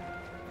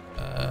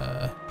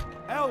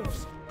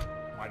 Elves.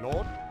 My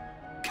lord.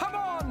 Come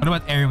on. What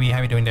about Erwi? How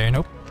are we doing there?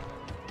 Nope.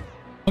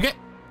 Okay,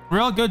 we're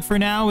all good for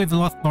now with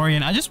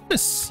Lothlorien. I just want to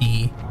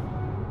see,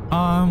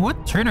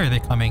 what turn are they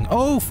coming?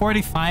 Oh,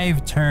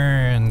 45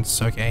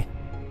 turns. Okay.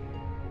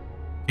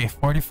 Okay,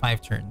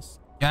 45 turns.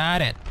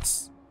 Got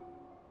it.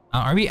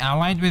 Are we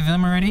allied with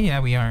them already? Yeah,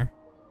 we are.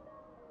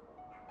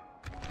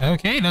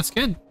 Okay, that's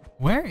good.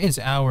 Where is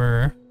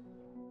our...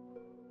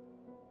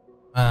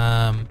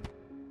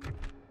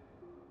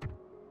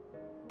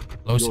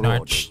 Close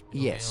Arch.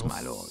 Yes, my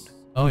lord.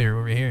 Oh, you're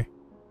over here.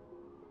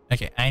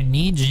 Okay, I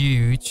need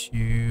you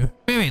to...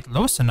 Wait,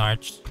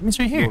 Arch. It's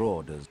right here. Your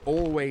orders.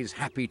 Always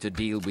happy to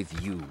deal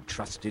with you,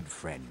 trusted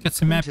friend. Get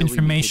some map Until we meet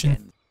information.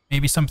 again.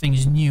 Maybe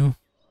something's new.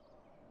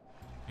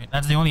 Okay,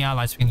 that's the only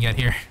allies we can get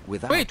here.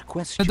 Without Wait,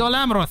 question. the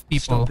Dolamroth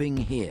people. Stopping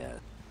here.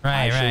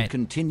 Right, I shall right.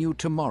 continue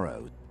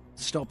tomorrow.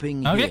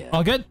 Stopping Okay, here.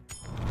 all good.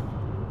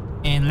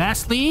 And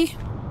lastly,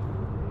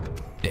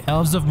 the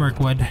Elves of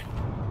Mirkwood.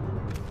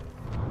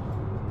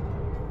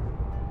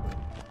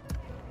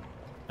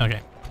 Okay.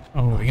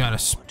 Oh, we got a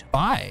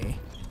spy.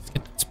 Let's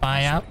get the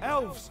spy out.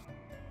 Elves.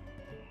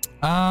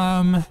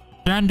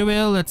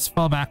 Thranduil, let's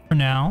fall back for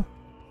now.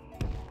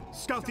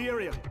 Scout the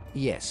area.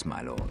 Yes,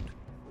 my lord.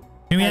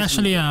 Can we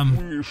actually,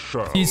 We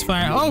shall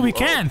ceasefire? Oh, we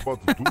can!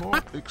 but do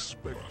not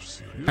expect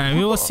serious Alright,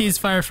 we will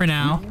ceasefire for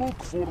now.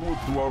 Look forward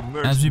to our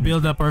next As we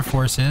build up our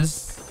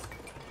forces.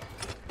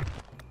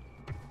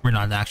 We're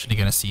not actually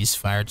gonna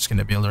ceasefire, just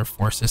gonna build our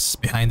forces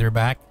behind their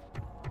back.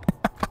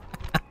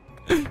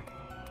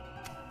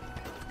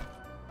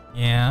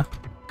 Yeah.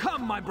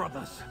 Come, my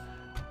brothers.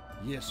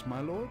 Yes,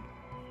 my lord.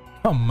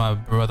 Come, my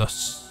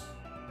brothers.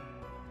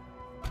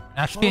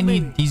 Actually, I Follow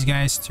need me. these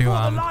guys to, For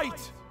the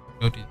light.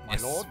 go to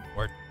this lord.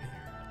 fort.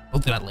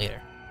 We'll do that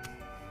later.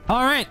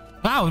 Alright.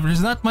 Wow,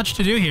 there's not much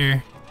to do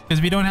here.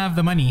 Because we don't have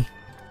the money.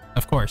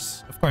 Of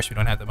course. Of course we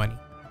don't have the money.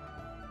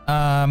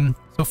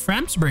 So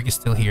Framsburg is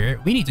still here.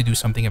 We need to do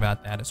something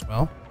about that as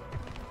well.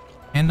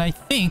 And I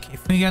think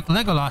if we get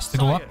Legolas to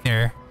go up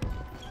there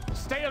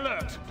Stay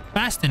alert.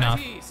 fast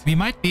enough, we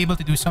might be able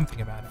to do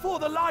something about it. For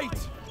the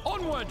light.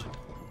 Onward.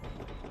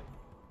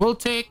 We'll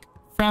take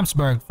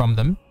Framsburg from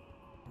them.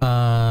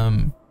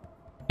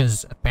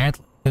 Because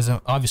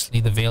obviously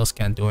the Vales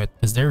can't do it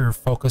because they're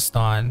focused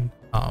on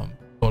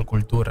Dol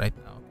Guldur right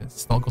now.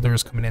 Because Dol Guldur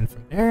is coming in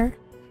from there.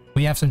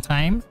 We have some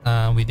time.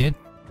 We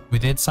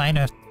did sign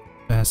a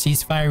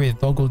ceasefire with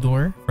Dol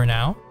Guldur for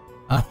now.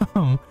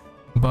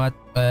 But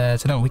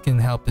so that we can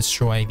help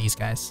destroy these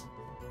guys.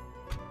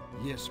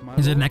 Yes, my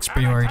Is it lord. next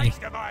priority?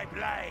 Taste of my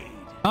blade.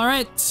 All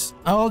right,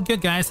 all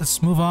good, guys.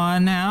 Let's move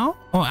on now.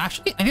 Oh,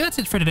 actually, I think that's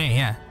it for today.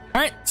 Yeah.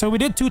 All right, so we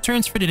did 2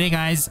 turns for today,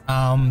 guys.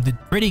 Did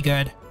pretty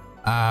good.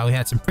 We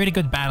had some pretty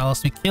good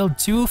battles. We killed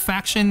 2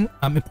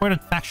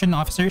 important faction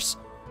officers.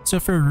 So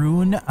for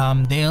Rhun,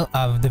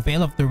 the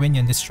Vale of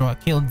Dorwinion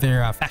killed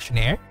their faction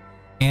heir,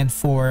 and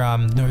for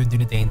Northern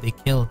Dunedain, they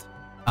killed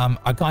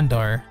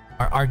Agandaur,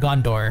 or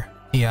Argandor,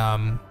 the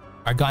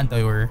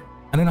Agandaur.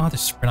 I don't know how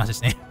to pronounce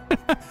his name.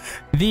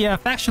 The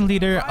faction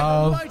leader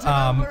of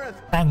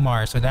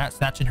Angmar. So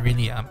that should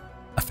really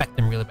affect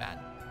them really bad.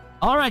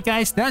 Alright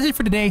guys, that's it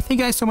for today. Thank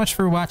you guys so much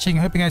for watching.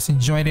 I hope you guys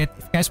enjoyed it.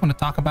 If you guys want to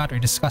talk about or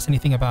discuss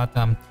anything about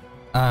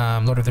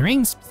Lord of the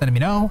Rings, just let me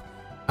know.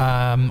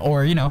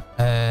 Or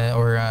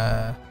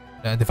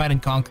Divide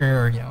and Conquer,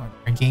 or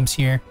our games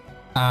here.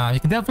 You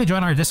can definitely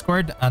join our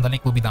Discord. The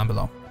link will be down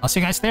below. I'll see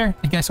you guys there.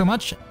 Thank you guys so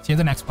much. See you in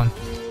the next one.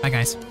 Bye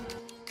guys.